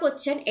খরচা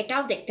করছেন,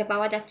 এটাও দেখতে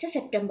পাওয়া যাচ্ছে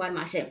সেপ্টেম্বর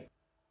মাসে।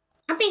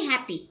 আপনি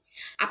হ্যাপি,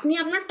 আপনি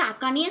আপনার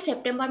টাকা নিয়ে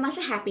সেপ্টেম্বর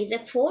মাসে হ্যাপি। যে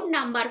 4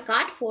 নাম্বার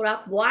কার্ড, 4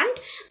 অফ ওয়ান্ড,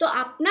 তো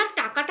আপনার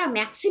টাকাটা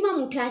ম্যাক্সিমাম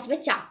উঠে আসবে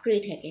চাকরি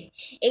থেকে।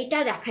 এইটা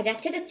দেখা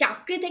যাচ্ছে যে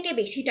চাকরি থেকে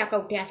বেশি টাকা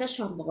উঠে আসার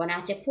সম্ভাবনা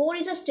আছে। 4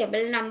 is a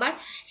stable number,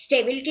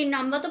 স্টেবিলিটির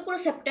number. তো পুরো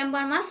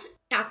সেপ্টেম্বর মাস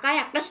টাকায়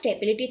একটা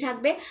স্টেবিলিটি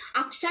থাকবে,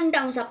 আপস অ্যান্ড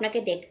ডাউনস আপনাকে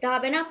দেখতে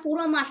হবে না,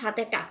 পুরো মাস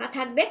হাতে টাকা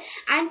থাকবে।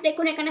 অ্যান্ড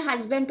দেখুন এখানে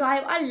হাজব্যান্ড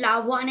ওয়াইফ আর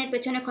লাভ ওয়ানের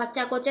পেছনে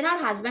খরচা করছেন, আর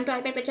হাজব্যান্ড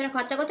ওয়াইফের পেছনে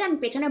খরচা করছেন, আর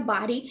পেছনে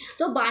বাড়ি।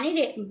 তো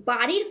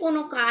বাড়ির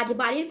কোনো কাজ,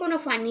 বাড়ির কোনো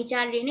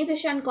ফার্নিচার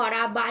রিনোভেশন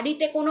করা,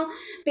 বাড়িতে কোনো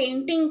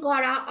পেন্টিং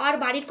করা, আর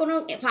বাড়ির কোনো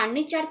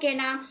ফার্নিচার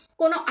কেনা,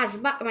 কোনো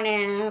মানে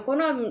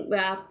কোনো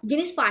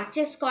জিনিস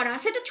পারচেস করা,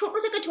 সেটা ছোট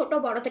থেকে ছোট,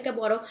 বড় থেকে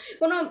বড়,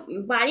 কোনো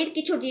বাড়ির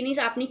কিছু জিনিস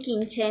আপনি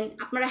কিনছেন,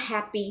 আপনারা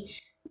হ্যাপি।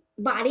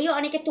 বাড়িও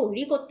অনেকে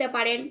তৈরি করতে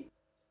পারেন,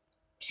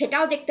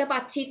 সেটাও দেখতে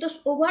পাচ্ছি। তো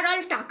ওভারঅল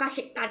টাকা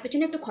তার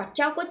পেছনে একটু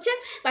খরচাও করছে,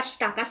 বাট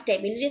টাকা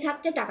স্টেবিলিটি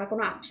থাকছে, টাকার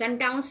কোনো আপস অ্যান্ড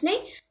ডাউনস নেই।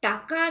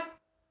 টাকা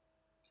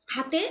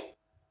হাতে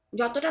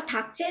যতটা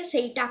থাকছে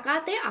সেই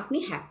টাকাতে আপনি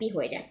হ্যাপি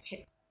হয়ে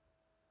যাচ্ছেন।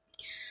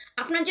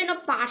 আপনার জন্য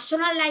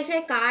পার্সোনাল লাইফে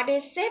কার্ড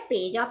এসছে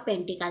page of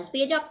pentacles.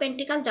 Page of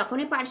pentacles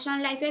যখনই পার্সোনাল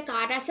লাইফে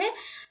কার্ড আসে,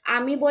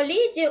 আমি বলি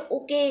যে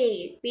ওকে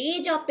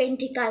পেজ অফ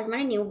পেন্টিকালস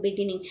মানে নিউ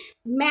বিগিনিং,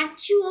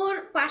 ম্যাচিওর।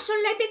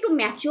 পার্সোনাল লাইফে একটু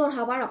ম্যাচিওর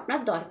হওয়ার আপনার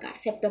দরকার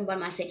সেপ্টেম্বর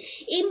মাসে।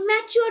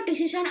 ইম্যাচিওর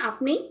ডিসিশন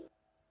আপনি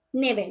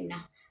নেবেন না।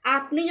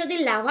 আপনি যদি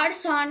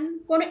লাভার্স হন,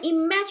 কোনো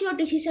ইম্যাচিওর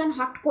ডিসিশন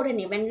হট করে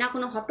নেবেন না,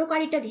 কোনো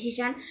হটকারিতা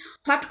ডিসিশন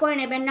হট করে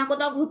নেবেন না।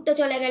 কোথাও ঘুরতে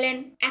চলে গেলেন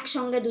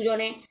একসঙ্গে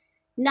দুজনে,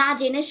 না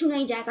জেনে শুনে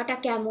এই জায়গাটা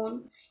কেমন,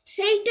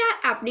 সেইটা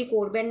আপনি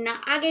করবেন না।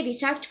 আগে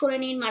রিসার্চ করে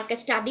নিন, মার্কেট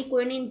স্টাডি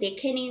করে নিন,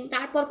 দেখে নিন,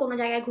 তারপর কোনো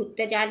জায়গায়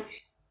ঘুরতে যান,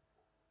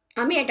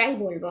 আমি এটাই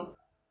বলবো।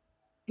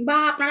 বা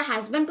আপনার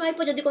হাজব্যান্ড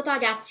ওয়াইফও যদি কোথাও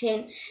যাচ্ছেন,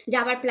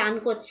 যাবার প্ল্যান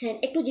করছেন,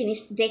 একটু জিনিস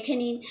দেখে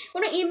নিন।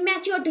 কোনো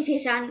ইম্যাচিওর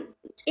ডিসিশান,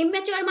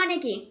 ইম্যাচিওর মানে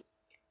কি,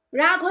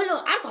 রাগ হলো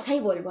আর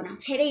কথাই বলবো না,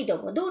 ছেড়েই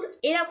দেবো, দূর,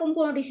 এরকম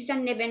কোনো ডিসিশান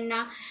নেবেন না।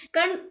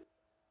 কারণ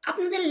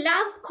আপনাদের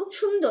লাভ খুব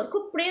সুন্দর,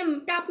 খুব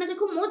প্রেমটা আপনাদের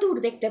খুব মধুর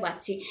দেখতে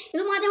পাচ্ছি,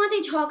 কিন্তু মাঝে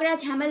মাঝেই ঝগড়া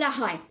ঝামেলা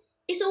হয়।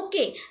 ইটস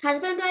ওকে,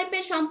 হাজব্যান্ড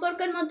ওয়াইফের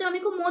সম্পর্কের মধ্যে আমি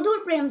খুব মধুর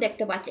প্রেম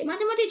দেখতে পাচ্ছি,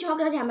 মাঝে মাঝেই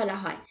ঝগড়া ঝামেলা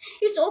হয়,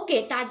 ইটস ওকে।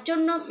 তার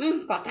জন্য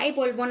কথাই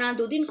বলবো না,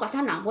 দুদিন কথা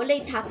না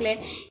বলেই থাকলেন,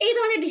 এই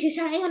ধরনের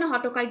ডিসিশান, এই ধরনের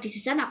হটকারী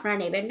ডিসিশান আপনারা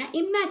নেবেন না,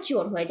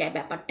 ইম্যাচিওর হয়ে যায়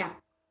ব্যাপারটা।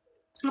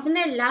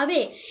 আপনাদের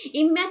লাভে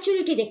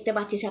ইম্যাচুরিটি দেখতে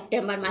পাচ্ছি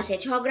সেপ্টেম্বর মাসে,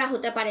 ঝগড়া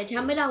হতে পারে,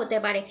 ঝামেলা হতে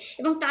পারে,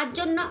 এবং তার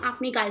জন্য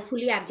আপনি গাল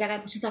ফুলিয়ে এক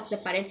জায়গায় বসে থাকতে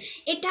পারেন।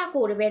 এটা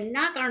করবেন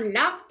না, কারণ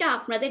লাভটা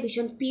আপনাদের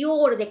ভীষণ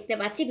পিওর দেখতে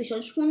পাচ্ছি,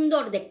 ভীষণ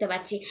সুন্দর দেখতে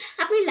পাচ্ছি।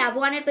 আপনি লাভ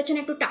ওয়ানের পেছনে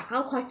একটু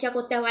টাকাও খরচা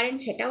করতে পারেন,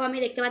 সেটাও আমি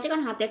দেখতে পাচ্ছি,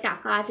 কারণ হাতে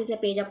টাকা আছে, যে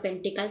পেজ অফ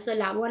পেন্টিকালস। তো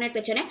লাভ ওয়ানের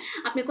পেছনে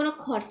আপনি কোনো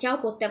খরচাও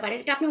করতে পারেন,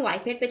 এটা আপনি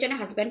ওয়াইফের পেছনে,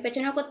 হাজব্যান্ড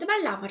পেছনেও করতে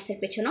পারেন, লাভার্সের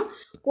পেছনেও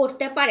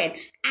করতে পারেন।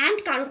 অ্যান্ড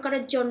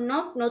কারোর জন্য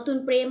নতুন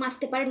প্রেম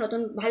আসতে পারে,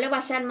 নতুন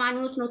ভালোবাসার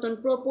মানুষ, নতুন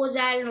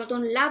প্রপোজাল, নতুন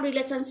লাভ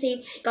রিলেশনশিপ,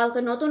 কাউকে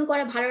নতুন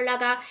করে ভালো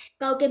লাগা,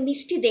 কাউকে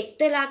মিষ্টি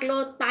দেখতে লাগলো,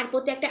 তার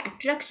প্রতি একটা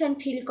অ্যাট্রাকশন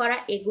ফিল করা,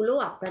 এগুলোও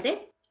আপনাদের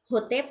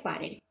হতে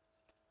পারে।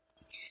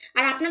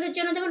 আর আপনাদের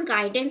জন্য দেখুন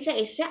গাইডেন্সে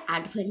এসে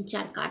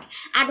অ্যাডভেঞ্চার কার্ড।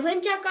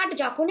 অ্যাডভেঞ্চার কার্ড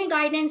যখনই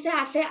গাইডেন্সে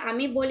আসে,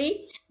 আমি বলি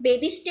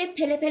বেবি স্টেপ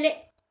ফেলে ফেলে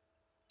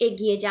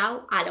এগিয়ে যাও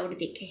আলোর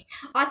দিকে।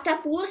 অর্থাৎ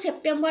পুরো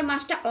সেপ্টেম্বর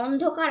মাসটা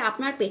অন্ধকার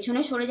আপনার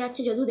পেছনে সরে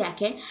যাচ্ছে, যদি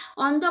দেখেন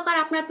অন্ধকার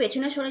আপনার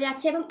পেছনে সরে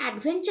যাচ্ছে, এবং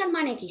অ্যাডভেঞ্চার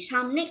মানে কি,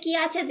 সামনে কি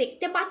আছে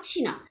দেখতে পাচ্ছি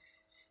না,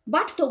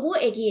 বাট তবুও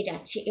এগিয়ে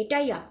যাচ্ছে,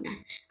 এটাই আপনার।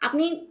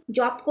 আপনি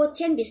জব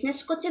করছেন, বিজনেস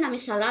করছেন, আমি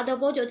সালাহ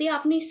দেবো, যদি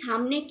আপনি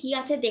সামনে কি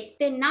আছে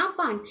দেখতে না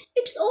পান,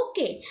 ইটস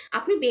ওকে,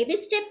 আপনি বেবি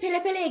স্টেপ ফেলে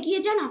ফেলে এগিয়ে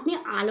যান, আপনি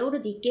আলোর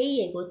দিকেই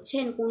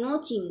এগোচ্ছেন, কোনো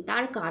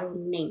চিন্তার কারণ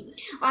নেই।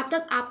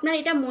 অর্থাৎ আপনার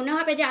এটা মনে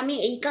হবে যে আমি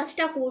এই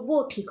কাজটা করব,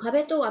 ঠিক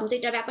হবে তো, আমি তো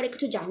এটার ব্যাপারে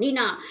কিছু জানি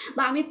না,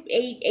 বা আমি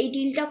এই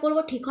ডিলটা করব,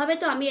 ঠিক হবে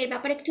তো, আমি এর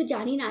ব্যাপারে কিছু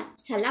জানি না,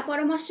 সালাহ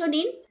পরামর্শ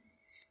নিন,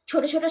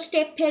 ছোট ছোট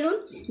স্টেপ ফেলুন,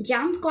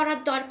 জাম্প করার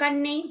দরকার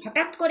নেই,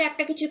 হঠাৎ করে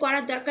একটা কিছু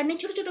করার দরকার নেই,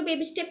 ছোট ছোট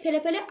বেবি স্টেপ ফেলে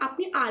ফেলে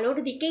আপনি আলোর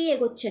দিকেই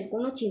এগোচ্ছেন,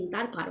 কোনো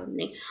চিন্তার কারণ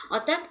নেই।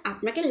 অর্থাৎ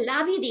আপনাকে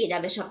লাভই দিয়ে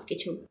যাবে সব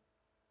কিছু।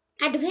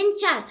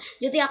 অ্যাডভেঞ্চার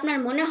যদি আপনার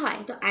মনে হয়,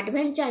 তো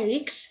অ্যাডভেঞ্চার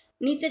রিস্ক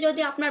নিতে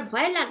যদি আপনার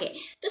ভয় লাগে,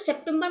 তো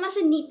সেপ্টেম্বর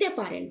মাসে নিতে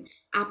পারেন,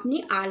 আপনি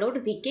আলোর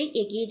দিকেই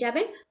এগিয়ে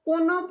যাবেন,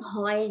 কোনো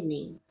ভয়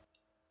নেই।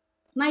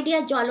 মাই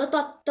ডিয়ার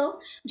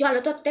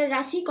জলতত্ত্বের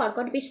রাশি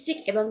কর্কট, বৃশ্চিক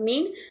এবং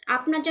মীন,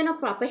 আপনার জন্য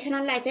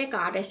প্রফেশনাল লাইফে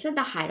কার্ড এসছে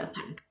দ্য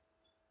হায়েরোফ্যান্ট।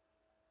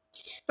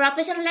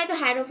 প্রফেশনাল লাইফে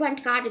হায়েরোফ্যান্ট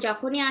কার্ড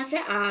যখনই আসে,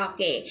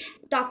 ওকে,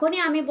 তখনই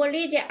আমি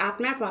বলি যে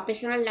আপনার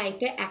প্রফেশনাল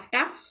লাইফে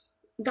একটা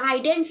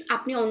গাইডেন্স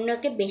আপনি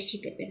অন্যকে বেশি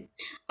দেবেন।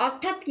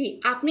 অর্থাৎ কি,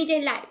 আপনি যে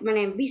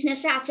মানে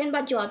বিজনেসে আছেন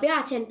বা জবে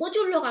আছেন,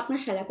 প্রচুর লোক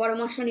আপনার সাথে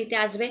পরামর্শ নিতে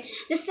আসবে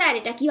যে স্যার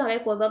এটা কীভাবে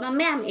করবো বা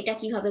ম্যাম এটা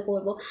কীভাবে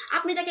করব।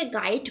 আপনি তাকে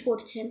গাইড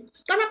করছেন,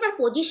 কারণ আপনার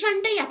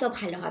পজিশনটাই এত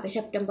ভালো হবে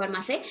সেপ্টেম্বর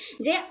মাসে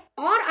যে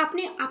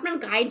আপনি আপনার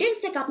গাইডেন্স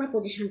থেকে আপনার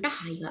পজিশনটা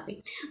হাই হবে।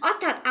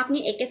 অর্থাৎ আপনি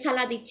একে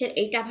সালা দিচ্ছেন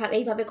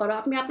এইভাবে করো,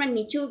 আপনি আপনার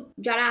নিচু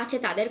যারা আছে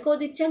তাদেরকেও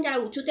দিচ্ছেন, যারা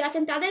উঁচুতে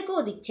আছেন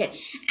তাদেরকেও দিচ্ছেন,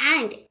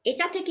 অ্যান্ড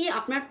এটা থেকে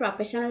আপনার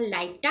প্রফেশনাল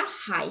লাইফটা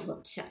হাই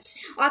হচ্ছে।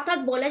 অর্থাৎ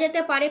বলা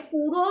যেতে পারে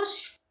পুরো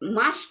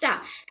মাসটা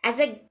অ্যাজ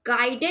এ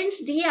গাইডেন্স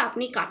দিয়ে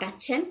আপনি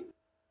কাটাচ্ছেন।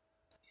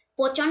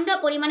 প্রচণ্ড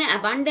পরিমাণে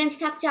অ্যাবান্ডেন্স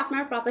থাকছে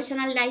আপনার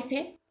প্রফেশনাল লাইফে।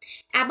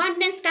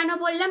 অ্যাবান্ডেন্স কেন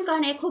বললাম,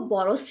 কারণ এ খুব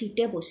বড়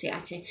সিটে বসে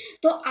আছে,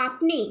 তো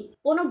আপনি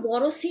কোনো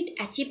বড় সিট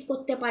অ্যাচিভ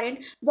করতে পারেন,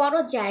 বড়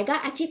জায়গা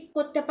অ্যাচিভ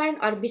করতে পারেন,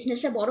 আর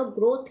বিজনেসে বড়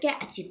গ্রোথকে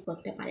অ্যাচিভ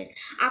করতে পারেন।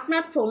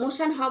 আপনার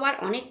প্রমোশন হওয়ার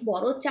অনেক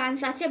বড় চান্স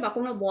আছে, বা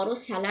কোনো বড়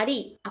স্যালারি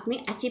আপনি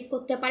অ্যাচিভ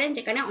করতে পারেন,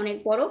 যেখানে অনেক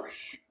বড়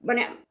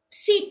মানে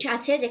সিট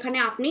আছে যেখানে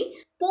আপনি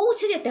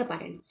পৌঁছে যেতে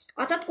পারেন।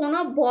 অর্থাৎ কোনো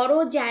বড়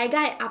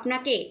জায়গায়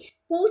আপনাকে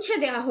পৌঁছে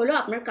দেওয়া হলো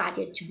আপনার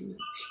কাজের জন্য।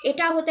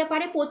 এটা হতে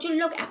পারে প্রচুর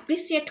লোক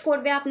অ্যাপ্রিসিয়েট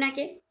করবে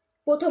আপনাকে,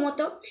 প্রথমত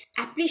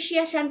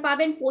অ্যাপ্রিসিয়েশন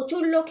পাবেন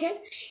প্রচুর লোকের,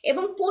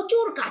 এবং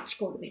প্রচুর কাজ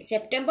করবে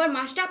সেপ্টেম্বর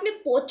মাসটা, আপনি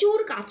প্রচুর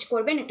কাজ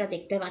করবেন এটা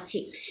দেখতে পাচ্ছি।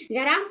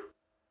 যারা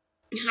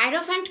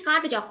হায়েরোফ্যান্ট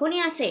কার্ড যখনই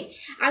আসে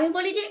আমি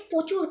বলি যে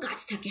প্রচুর কাজ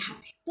থাকে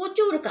হাতে,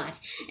 প্রচুর কাজ,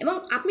 এবং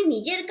আপনি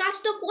নিজের কাজ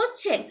তো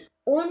করছেন,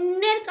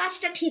 অন্যের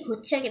কাজটা ঠিক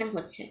হচ্ছে কিনা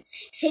হচ্ছে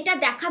সেটা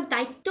দেখার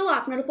দায়িত্বও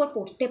আপনার উপর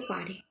পড়তে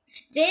পারে।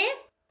 যে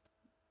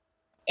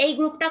এই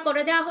গ্রুপটা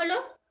করে দেওয়া হলো,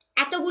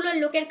 এতগুলো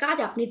লোকের কাজ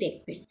আপনি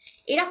দেখবেন,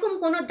 এরকম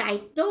কোনো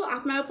দায়িত্ব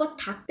আপনার উপর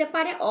থাকতে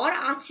পারে,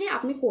 আছে,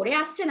 আপনি করে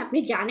আসছেন, আপনি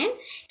জানেন,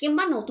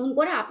 কিংবা নতুন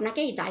করে আপনাকে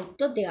এই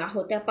দায়িত্ব দেওয়া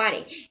হতে পারে।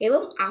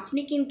 এবং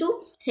আপনি কিন্তু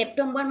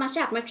সেপ্টেম্বর মাসে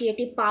আপনার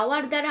ক্রিয়েটিভ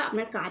পাওয়ার দ্বারা,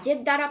 আপনার কাজের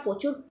দ্বারা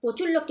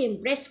প্রচুর লোককে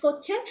ইমপ্রেস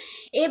করছেন,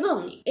 এবং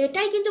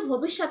এটাই কিন্তু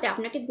ভবিষ্যতে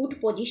আপনাকে গুড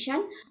পজিশন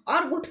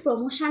আর গুড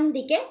প্রমোশন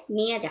দিকে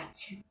নিয়ে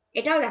যাচ্ছে,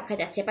 এটাও দেখা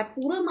যাচ্ছে। বাট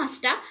পুরো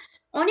মাসটা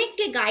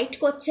অনেককে গাইড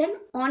করছেন,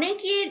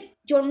 অনেকের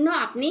জন্য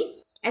আপনি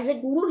অ্যাজ এ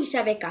গুরু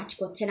হিসাবে কাজ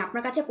করছেন।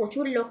 আপনার কাছে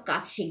প্রচুর লোক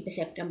কাজ শিখবে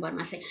সেপ্টেম্বর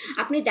মাসে,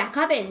 আপনি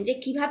দেখাবেন যে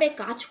কিভাবে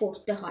কাজ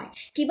করতে হয়,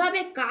 কিভাবে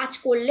কাজ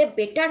করলে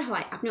বেটার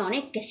হয়, আপনি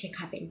অনেককে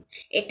শেখাবেন,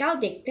 এটাও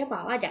দেখতে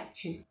পাওয়া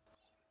যাচ্ছে।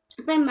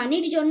 আপনার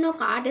মানির জন্য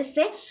কার্ড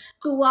এসছে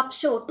টু অফ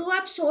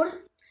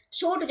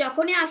সোর্স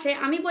যখনই আসে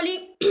আমি বলি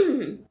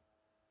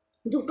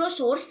দুটো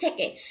সোর্স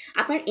থেকে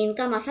আপনার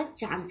ইনকাম আসার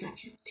চান্স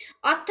আছে।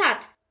 অর্থাৎ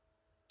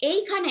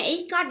এইখানে এই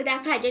কার্ড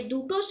দেখায় যে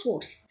দুটো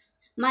সোর্স,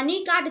 মানি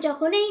কার্ড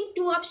যখনই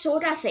টু অফ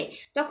সোর্স আসে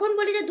তখন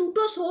বলি যে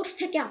দুটো সোর্স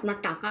থেকে আপনার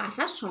টাকা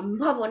আসার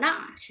সম্ভাবনা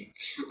আছে।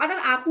 অর্থাৎ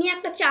আপনি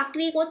একটা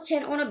চাকরি করছেন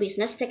কোনো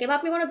বিজনেস থেকে, বা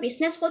আপনি কোনো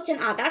বিজনেস করছেন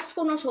আদার্স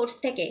কোনো সোর্স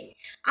থেকে,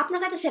 আপনার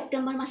কাছে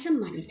সেপ্টেম্বর মাসে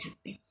মানি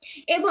থাকবে।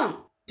 এবং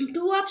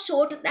টু অফ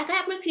সোর্স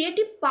দেখায় আপনার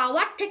ক্রিয়েটিভ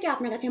পাওয়ার থেকে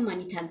আপনার কাছে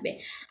মানি থাকবে।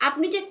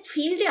 আপনি যে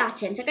ফিল্ডে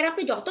আছেন সেখানে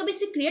আপনি যত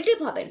বেশি ক্রিয়েটিভ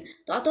হবেন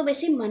তত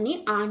বেশি মানি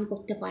আর্ন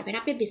করতে পারবেন।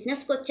 আপনি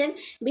বিজনেস করছেন,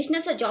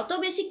 বিজনেসে যত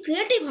বেশি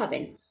ক্রিয়েটিভ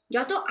হবেন,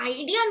 যত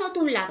আইডিয়া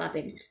নতুন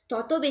লাগাবেন,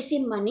 তত বেশি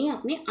মানি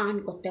আপনি আর্ন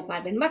করতে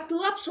পারবেন। বা টু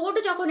অফ সোর্স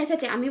যখন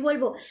এসেছে আমি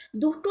বলবো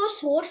দুটো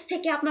সোর্স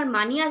থেকে আপনার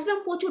মানি আসবে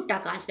এবং প্রচুর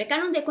টাকা আসবে।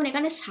 কারণ দেখুন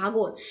এখানে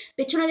সাগর,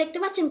 পেছনে দেখতে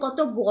পাচ্ছেন কত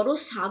বড়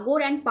সাগর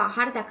অ্যান্ড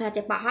পাহাড় দেখা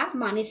যাচ্ছে। পাহাড়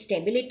মানে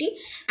স্টেবিলিটি,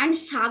 অ্যান্ড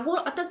সাগর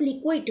অর্থাৎ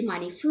লিকুইড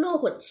মানি ফ্লো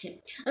হচ্ছে।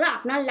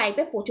 আপনার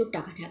লাইফে প্রচুর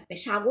টাকা থাকবে,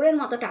 সাগরের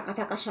মতো টাকা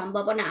থাকার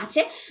সম্ভাবনা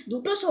আছে,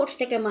 দুটো সোর্স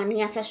থেকে মানি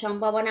আসার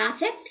সম্ভাবনা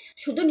আছে।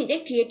 শুধু নিজের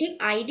ক্রিয়েটিভ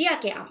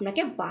আইডিয়াকে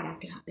আপনাকে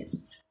বাড়াতে হবে।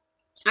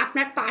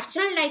 আপনার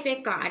পার্সোনাল লাইফে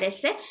কার্ড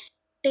এসে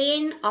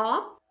টেন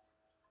অফ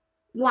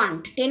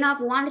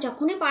ওয়ান্ড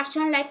যখনই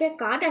পার্সোনাল লাইফে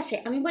কার্ড আসে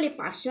আমি বলি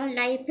পার্সোনাল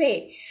লাইফে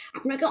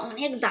আপনাকে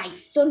অনেক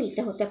দায়িত্ব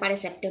নিতে হতে পারে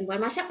সেপ্টেম্বর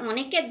মাসে,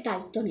 অনেকের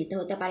দায়িত্ব নিতে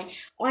হতে পারে,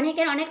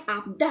 অনেকের অনেক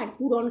আবদার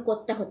পূরণ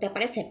করতে হতে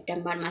পারে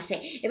সেপ্টেম্বর মাসে,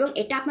 এবং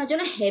এটা আপনার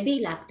জন্য হেভি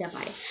লাগতে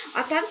পারে।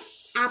 অর্থাৎ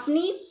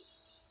আপনি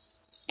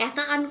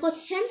একা আর্ন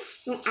করছেন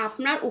এবং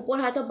আপনার উপর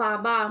হয়তো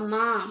বাবা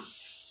মা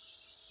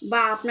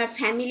বা আপনার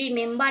ফ্যামিলি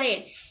মেম্বারের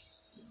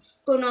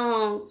কোনো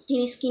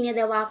জিনিস কিনে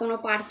দেওয়া, কোনো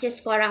পারচেস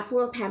করা,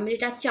 পুরো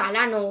ফ্যামিলিটা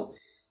চালানো,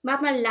 বা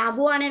আপনার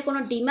লাভবানের কোনো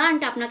ডিমান্ড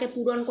আপনাকে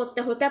পূরণ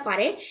করতে হতে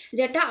পারে,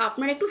 যেটা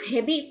আপনার একটু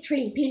হেভি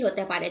ফিল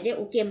হতে পারে যে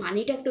ওকে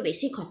মানিটা একটু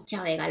বেশি খরচা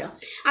হয়ে গেল।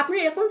 আপনার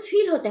এরকম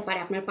ফিল হতে পারে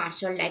আপনার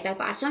পার্সোনাল লাইফে। আর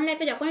পার্সোনাল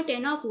লাইফে যখনই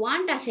টেন অফ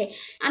ওয়ান্ড আসে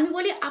আমি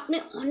বলি আপনি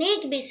অনেক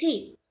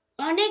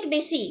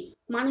বেশি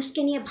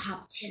মানুষকে নিয়ে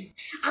ভাবছেন,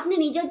 আপনি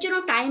নিজের জন্য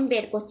টাইম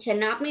বের করছেন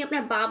না, আপনি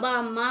আপনার বাবা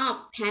মা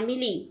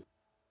ফ্যামিলি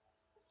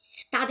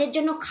তাদের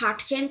জন্য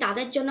খাটছেন,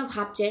 তাদের জন্য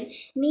ভাবছেন,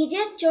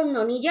 নিজের জন্য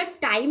নিজের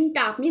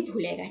টাইমটা আপনি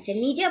ভুলে গেছেন।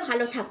 নিজে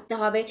ভালো থাকতে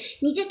হবে,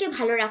 নিজেকে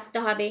ভালো রাখতে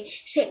হবে,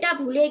 সেটা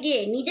ভুলে গিয়ে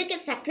নিজেকে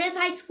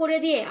স্যাক্রিফাইস করে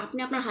দিয়ে আপনি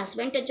আপনার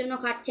হাজব্যান্ডের জন্য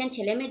খাটছেন,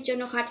 ছেলেমেয়ের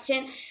জন্য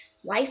খাটছেন,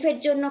 ওয়াইফের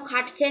জন্য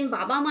খাটছেন,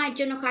 বাবা মায়ের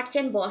জন্য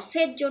খাটছেন,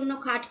 বসের জন্য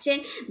খাটছেন,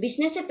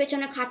 বিজনেসের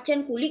পেছনে খাটছেন,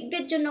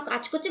 কুলিকদের জন্য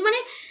কাজ করছেন। মানে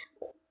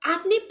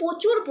আপনি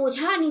প্রচুর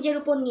বোঝা নিজের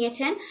উপর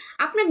নিয়েছেন,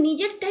 আপনার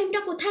নিজের টাইমটা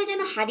কোথায়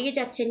যেন হারিয়ে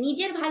যাচ্ছে।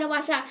 নিজের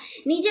ভালোবাসা,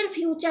 নিজের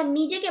ফিউচার,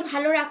 নিজেকে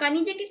ভালো রাখা,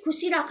 নিজেকে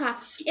খুশি রাখা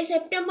এই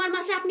সেপ্টেম্বর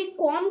মাসে আপনি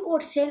কম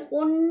করছেন,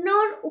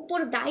 অন্যর উপর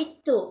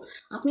দায়িত্ব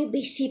আপনি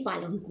বেশি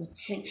পালন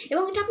করছেন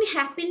এবং এটা আপনি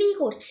হ্যাপিলিই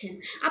করছেন।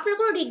 আপনার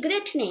কোনো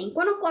রিগ্রেট নেই,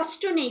 কোনো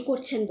কষ্ট নেই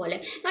করছেন বলে,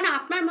 কারণ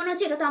আপনার মনে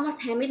হচ্ছে এটা তো আমার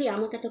ফ্যামিলি,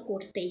 আমাকে তো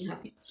করতেই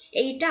হবে,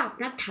 এইটা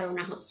আপনার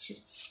ধারণা হচ্ছে।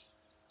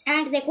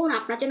 অ্যান্ড দেখুন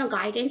আপনার জন্য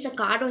গাইডেন্সের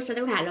কার্ড হচ্ছে,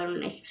 দেখুন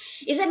aloneness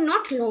is are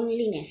not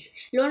loneliness.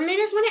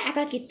 Loneliness মানে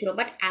একাকিত্ব,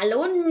 বাট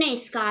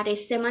অ্যালোননেস কার্ড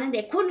এসছে মানে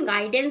দেখুন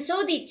গাইডেন্সও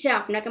দিচ্ছে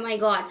আপনাকে, মাই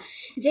গড,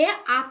 যে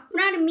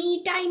আপনার মি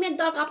টাইমের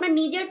দরকার, আপনার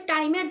নিজের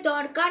টাইমের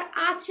দরকার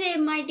আছে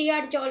মাই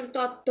ডিয়ার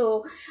জলতত্ত্ব।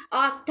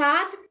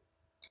 অর্থাৎ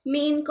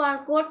মীন,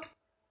 কর্কট,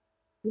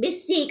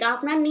 বৃশ্চিক,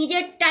 আপনার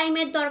নিজের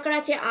টাইমের দরকার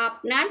আছে,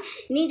 আপনার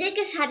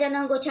নিজেকে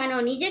সাজানো গোছানো,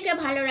 নিজেকে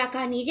ভালো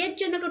রাখা, নিজের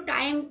জন্য একটু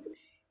টাইম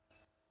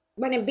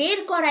মানে বের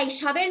করাই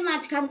সবের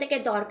মাঝখান থেকে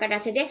দরকার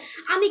আছে, যে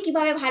আমি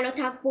কিভাবে ভালো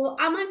থাকবো,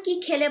 আমার কি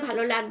খেলে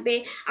ভালো লাগবে,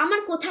 আমার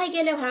কোথায়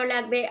গেলে ভালো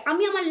লাগবে,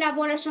 আমি আমার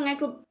লাভনের সঙ্গে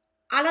একটু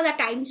আলাদা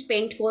টাইম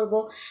স্পেন্ড করব,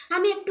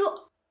 আমি একটু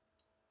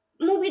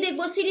মুভি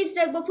দেখবো, সিরিজ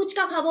দেখবো,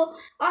 ফুচকা খাবো।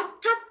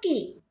 অর্থাৎ কি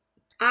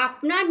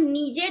আপনার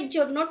নিজের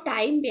জন্য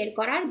টাইম বের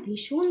করার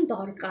ভীষণ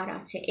দরকার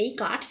আছে, এই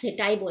কার্ড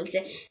সেটাই বলছে।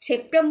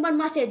 সেপ্টেম্বর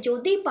মাসে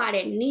যদি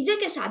পারেন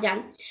নিজেকে সাজান,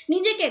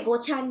 নিজেকে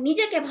গোছান,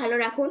 নিজেকে ভালো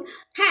রাখুন।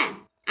 হ্যাঁ,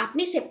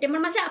 আপনি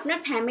সেপ্টেম্বর মাসে আপনার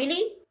ফ্যামিলি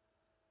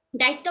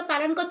দায়িত্ব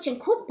পালন করছেন,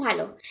 খুব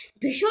ভালো,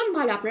 ভীষণ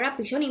ভালো, আপনারা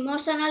ভীষণ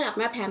ইমোশনাল,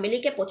 আপনার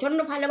ফ্যামিলিকে প্রচণ্ড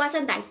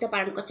ভালোবাসেন, দায়িত্ব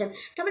পালন করছেন।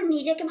 তারপরে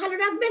নিজেকে ভালো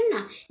রাখবেন না,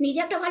 নিজে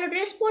একটা ভালো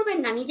ড্রেস পরবেন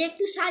না, নিজে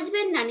একটু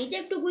সাজবেন না, নিজে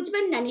একটু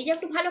গুজবেন না, নিজে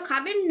একটু ভালো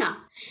খাবেন না,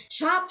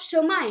 সব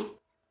সময়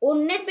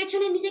অন্যের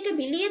পেছনে নিজেকে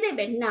বিলিয়ে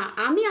দেবেন না।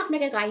 আমি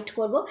আপনাকে গাইড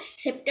করব,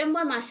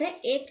 সেপ্টেম্বর মাসে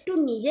একটু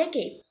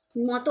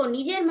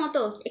নিজের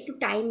মতো একটু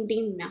টাইম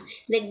দিন না,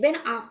 দেখবেন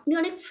আপনি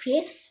অনেক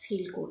ফ্রেশ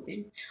ফিল করবেন,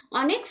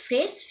 অনেক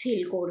ফ্রেশ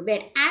ফিল করবেন।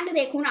 অ্যান্ড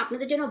দেখুন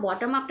আপনাদের জন্য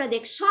বটম আপটা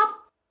সব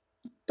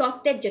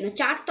তত্ত্বের জন্য,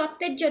 4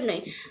 তত্ত্বের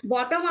জন্যই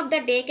বটম অফ দ্য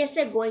ডেক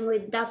এসে going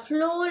with the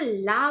flow,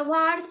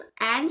 lovers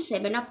and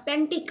 7 of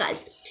pentacles.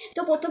 তো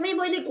প্রথমেই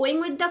বলি going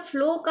with the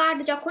flow card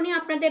যখনই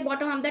আপনাদের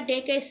বটম অফ দ্য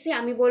ডেক এসছে,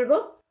 আমি বলবো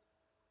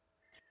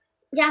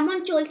যেমন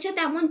চলছে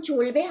তেমন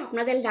চলবে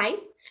আপনাদের life,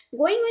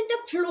 going with the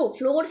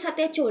floor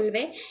সাথে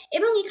চলবে,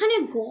 এবং এখানে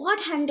গড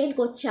হ্যান্ডেল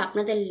করছে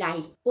আপনাদের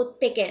লাইফ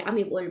প্রত্যেকের,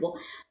 আমি বলবো।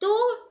 তো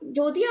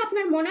যদি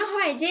আপনার মনে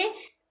হয় যে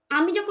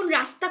আমি যখন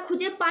রাস্তা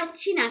খুঁজে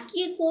পাচ্ছি না,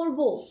 কি করব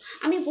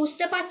আমি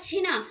বুঝতে পারছি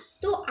না,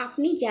 তো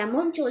আপনি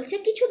যেমন চলছে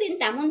কিছুদিন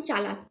তেমন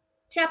চালান,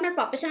 সে আপনার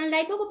প্রফেশনাল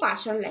লাইফ হোক বা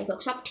পার্সোনাল লাইফ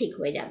হোক, সব ঠিক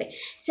হয়ে যাবে।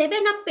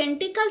 7 অফ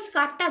পেন্টিকলস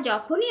কার্ডটা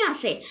যখনই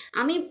আসে,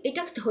 আমি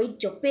এটা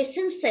ধৈর্য,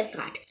 পেশেন্সের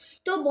কার্ড,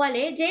 তো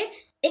বলে যে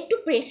একটু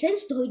পেশেন্স,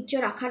 ধৈর্য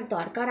রাখার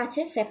দরকার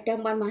আছে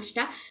সেপ্টেম্বর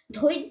মাসটা।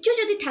 ধৈর্য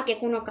যদি থাকে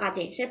কোনো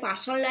কাজে, সে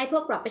পার্সোনাল লাইফ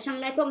হোক, প্রফেশনাল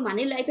লাইফ হোক,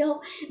 মানি লাইফে হোক,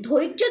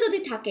 ধৈর্য যদি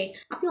থাকে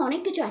আপনি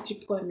অনেক কিছু অ্যাচিভ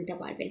করে নিতে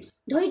পারবেন।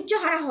 ধৈর্য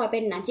হারা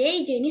হবেন না, যেই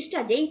জিনিসটা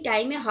যেই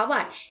টাইমে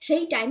হবার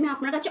সেই টাইমে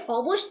আপনার কাছে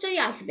অবশ্যই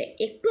আসবে।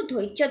 একটু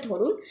ধৈর্য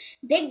ধরুন,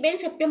 দেখবেন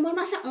সেপ্টেম্বর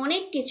মাসে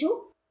অনেক কিছু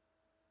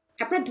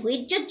আপনার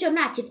ধৈর্যের জন্য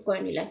অ্যাচিভ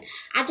করে নিলেন।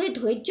 আর যদি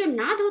ধৈর্য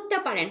না ধরতে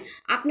পারেন,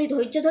 আপনি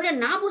ধৈর্য ধরে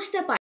না বুঝতে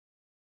পারেন,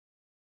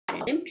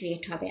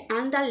 ক্রিয়েট হবে।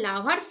 অ্যান্ড দ্য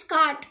লাভার্স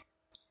কার্ড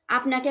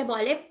আপনাকে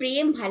বলে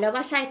প্রেম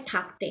ভালোবাসায়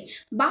থাকতে,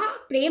 বা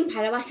প্রেম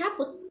ভালোবাসা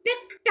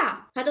প্রত্যেকটা,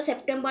 হয়তো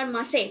সেপ্টেম্বর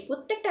মাসে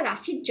প্রত্যেকটা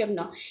রাশির জন্য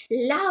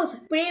লাভ,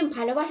 প্রেম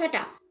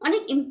ভালোবাসাটা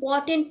অনেক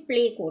ইম্পর্টেন্ট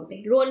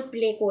রোল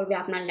প্লে করবে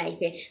আপনার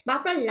লাইফে। বা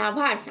আপনার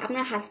লাভার্স,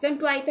 আপনার হাজব্যান্ড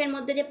ওয়াইফের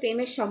মধ্যে যে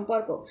প্রেমের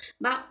সম্পর্ক,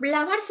 বা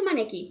লাভার্স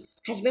মানে কি,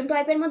 হাজব্যান্ড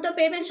ওয়াইফের মধ্যে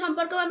প্রেমের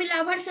সম্পর্ক আমি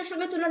লাভার্সের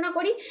সঙ্গে তুলনা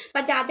করি, বা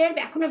যাদের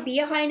এখনো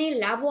বিয়ে হয়নি,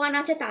 লাভ ওয়ান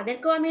আছে,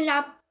 তাদেরকেও আমি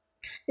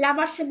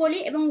লাভার্স বলি।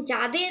 এবং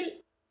যাদের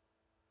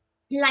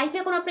লাইফে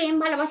কোনো প্রেম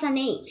ভালোবাসা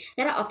নেই,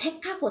 যারা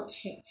অপেক্ষা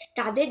করছে,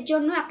 তাদের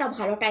জন্য একটা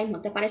ভালো টাইম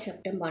হতে পারে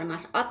সেপ্টেম্বর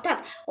মাস। অর্থাৎ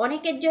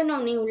অনেকের জন্য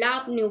নিউ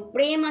লাভ, নিউ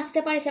প্রেম আসতে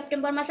পারে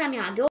সেপ্টেম্বর মাসে। আমি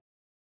আগেও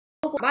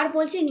আবার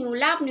বলছি, নিউ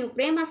লাভ, নিউ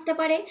প্রেম আসতে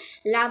পারে।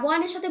 লাভ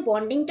ওয়ানের সাথে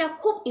বন্ডিংটা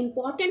খুব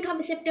ইম্পর্টেন্ট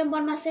হবে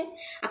সেপ্টেম্বর মাসে।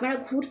 আপনারা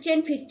ঘুরছেন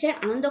ফিরছেন,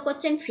 আনন্দ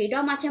করছেন,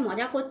 ফ্রিডম আছে,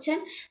 মজা করছেন,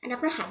 অ্যান্ড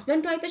আপনার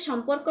হাজব্যান্ড ওয়াইফের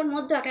সম্পর্কের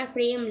মধ্যে একটা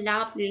প্রেম,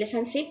 লাভ,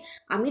 রিলেশনশিপ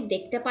আমি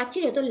দেখতে পাচ্ছি,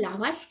 যেহেতু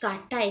লাভার্স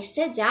কার্ডটা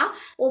এসছে, যা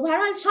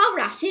ওভারঅল সব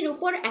রাশির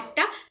উপর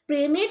একটা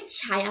প্রেমের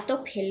ছায়া তো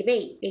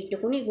ফেলবেই,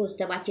 এইটুকুনি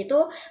বুঝতে পারছি। তো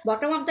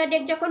বটম অফ দ্য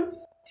ডেক যখন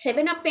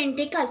 7 অফ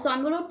পেন্টিকলস, তো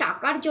আমি বলবো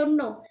টাকার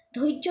জন্য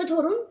ধৈর্য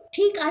ধরুন,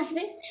 ঠিক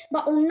আসবে, বা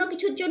অন্য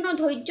কিছুর জন্য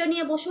ধৈর্য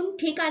নিয়ে বসুন,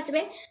 ঠিক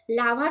আসবে।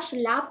 লাভার্স,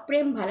 লাভ,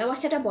 প্রেম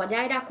ভালোবাসাটা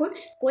বজায় রাখুন,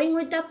 গোয়িং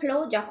উইথ দ্য ফ্লো।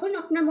 যখন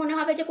আপনার মনে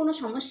হবে যে কোনো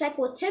সমস্যায়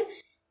পড়ছেন,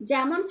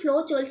 যেমন ফ্লো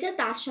চলছে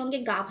তার সঙ্গে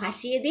গা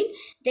ভাসিয়ে দিন,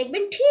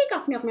 দেখবেন ঠিক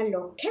আপনি আপনার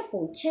লক্ষ্যে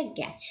পৌঁছে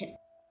গেছেন।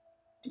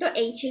 তো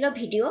এই ছিল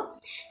ভিডিও।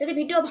 যদি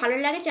ভিডিও ভালো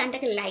লাগে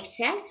চ্যানেলটাকে লাইক,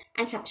 শেয়ার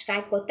অ্যান্ড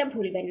সাবস্ক্রাইব করতে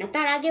ভুলবেন না।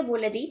 তার আগে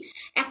বলে দিই,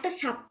 একটা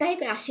সাপ্তাহিক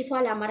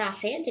রাশিফল আমার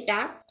আসে, যেটা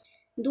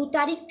 2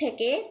 তারিখ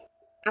থেকে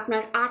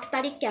আপনার 8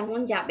 তারিখ কেমন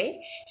যাবে,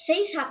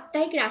 সেই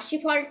সাপ্তাহিক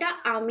রাশিফলটা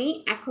আমি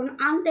এখন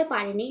আনতে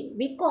পারিনি,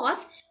 বিকজ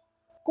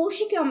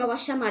কৌশিকী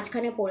অমাবস্যা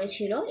মাঝখানে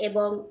পড়েছিল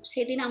এবং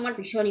সেদিন আমার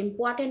ভীষণ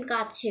ইম্পর্ট্যান্ট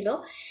কাজ ছিল,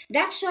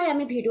 দ্যাটস ওয়াই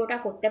আমি ভিডিওটা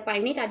করতে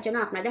পারিনি। তার জন্য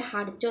আপনাদের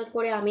হাত জোর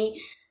করে আমি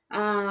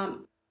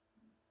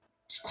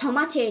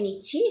ক্ষমা চেয়ে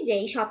নিচ্ছি যে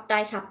এই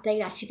সাপ্তাহিক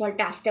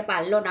রাশিফলটা আসতে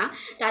পারলো না।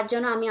 তার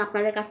জন্য আমি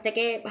আপনাদের কাছ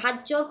থেকে হাত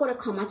জোর করে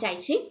ক্ষমা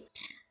চাইছি।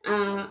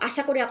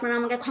 আশা করি আপনারা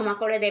আমাকে ক্ষমা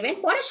করে দেবেন।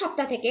 পরের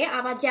সপ্তাহ থেকে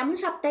আবার যেমন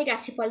সাপ্তাহিক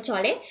রাশিফল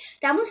চলে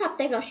তেমন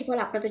সাপ্তাহিক রাশিফল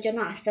আপনাদের জন্য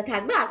আসতে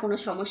থাকবে, আর কোনো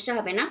সমস্যা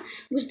হবে না।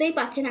 বুঝতেই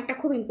পারছেন একটা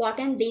খুব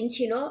ইম্পর্ট্যান্ট দিন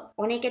ছিল,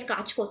 অনেকের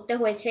কাজ করতে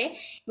হয়েছে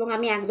এবং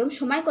আমি একদম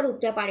সময় করে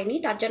উঠতে পারিনি।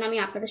 তার জন্য আমি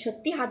আপনাদের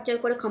সত্যি হাত জোর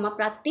করে ক্ষমা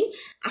প্রার্থী।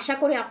 আশা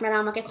করি আপনারা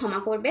আমাকে ক্ষমা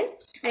করবেন।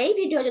 আর এই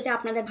ভিডিও যদি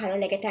আপনাদের ভালো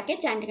লেগে থাকে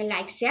চ্যানেলটাকে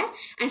লাইক, শেয়ার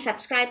অ্যান্ড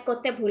সাবস্ক্রাইব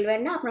করতে ভুলবেন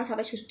না। আপনারা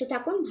সবাই সুস্থ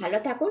থাকুন, ভালো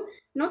থাকুন।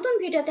 নতুন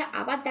ভিডিওতে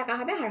আবার দেখা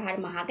হবে। হর হর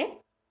মহাদেব।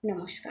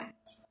 নমস্কার।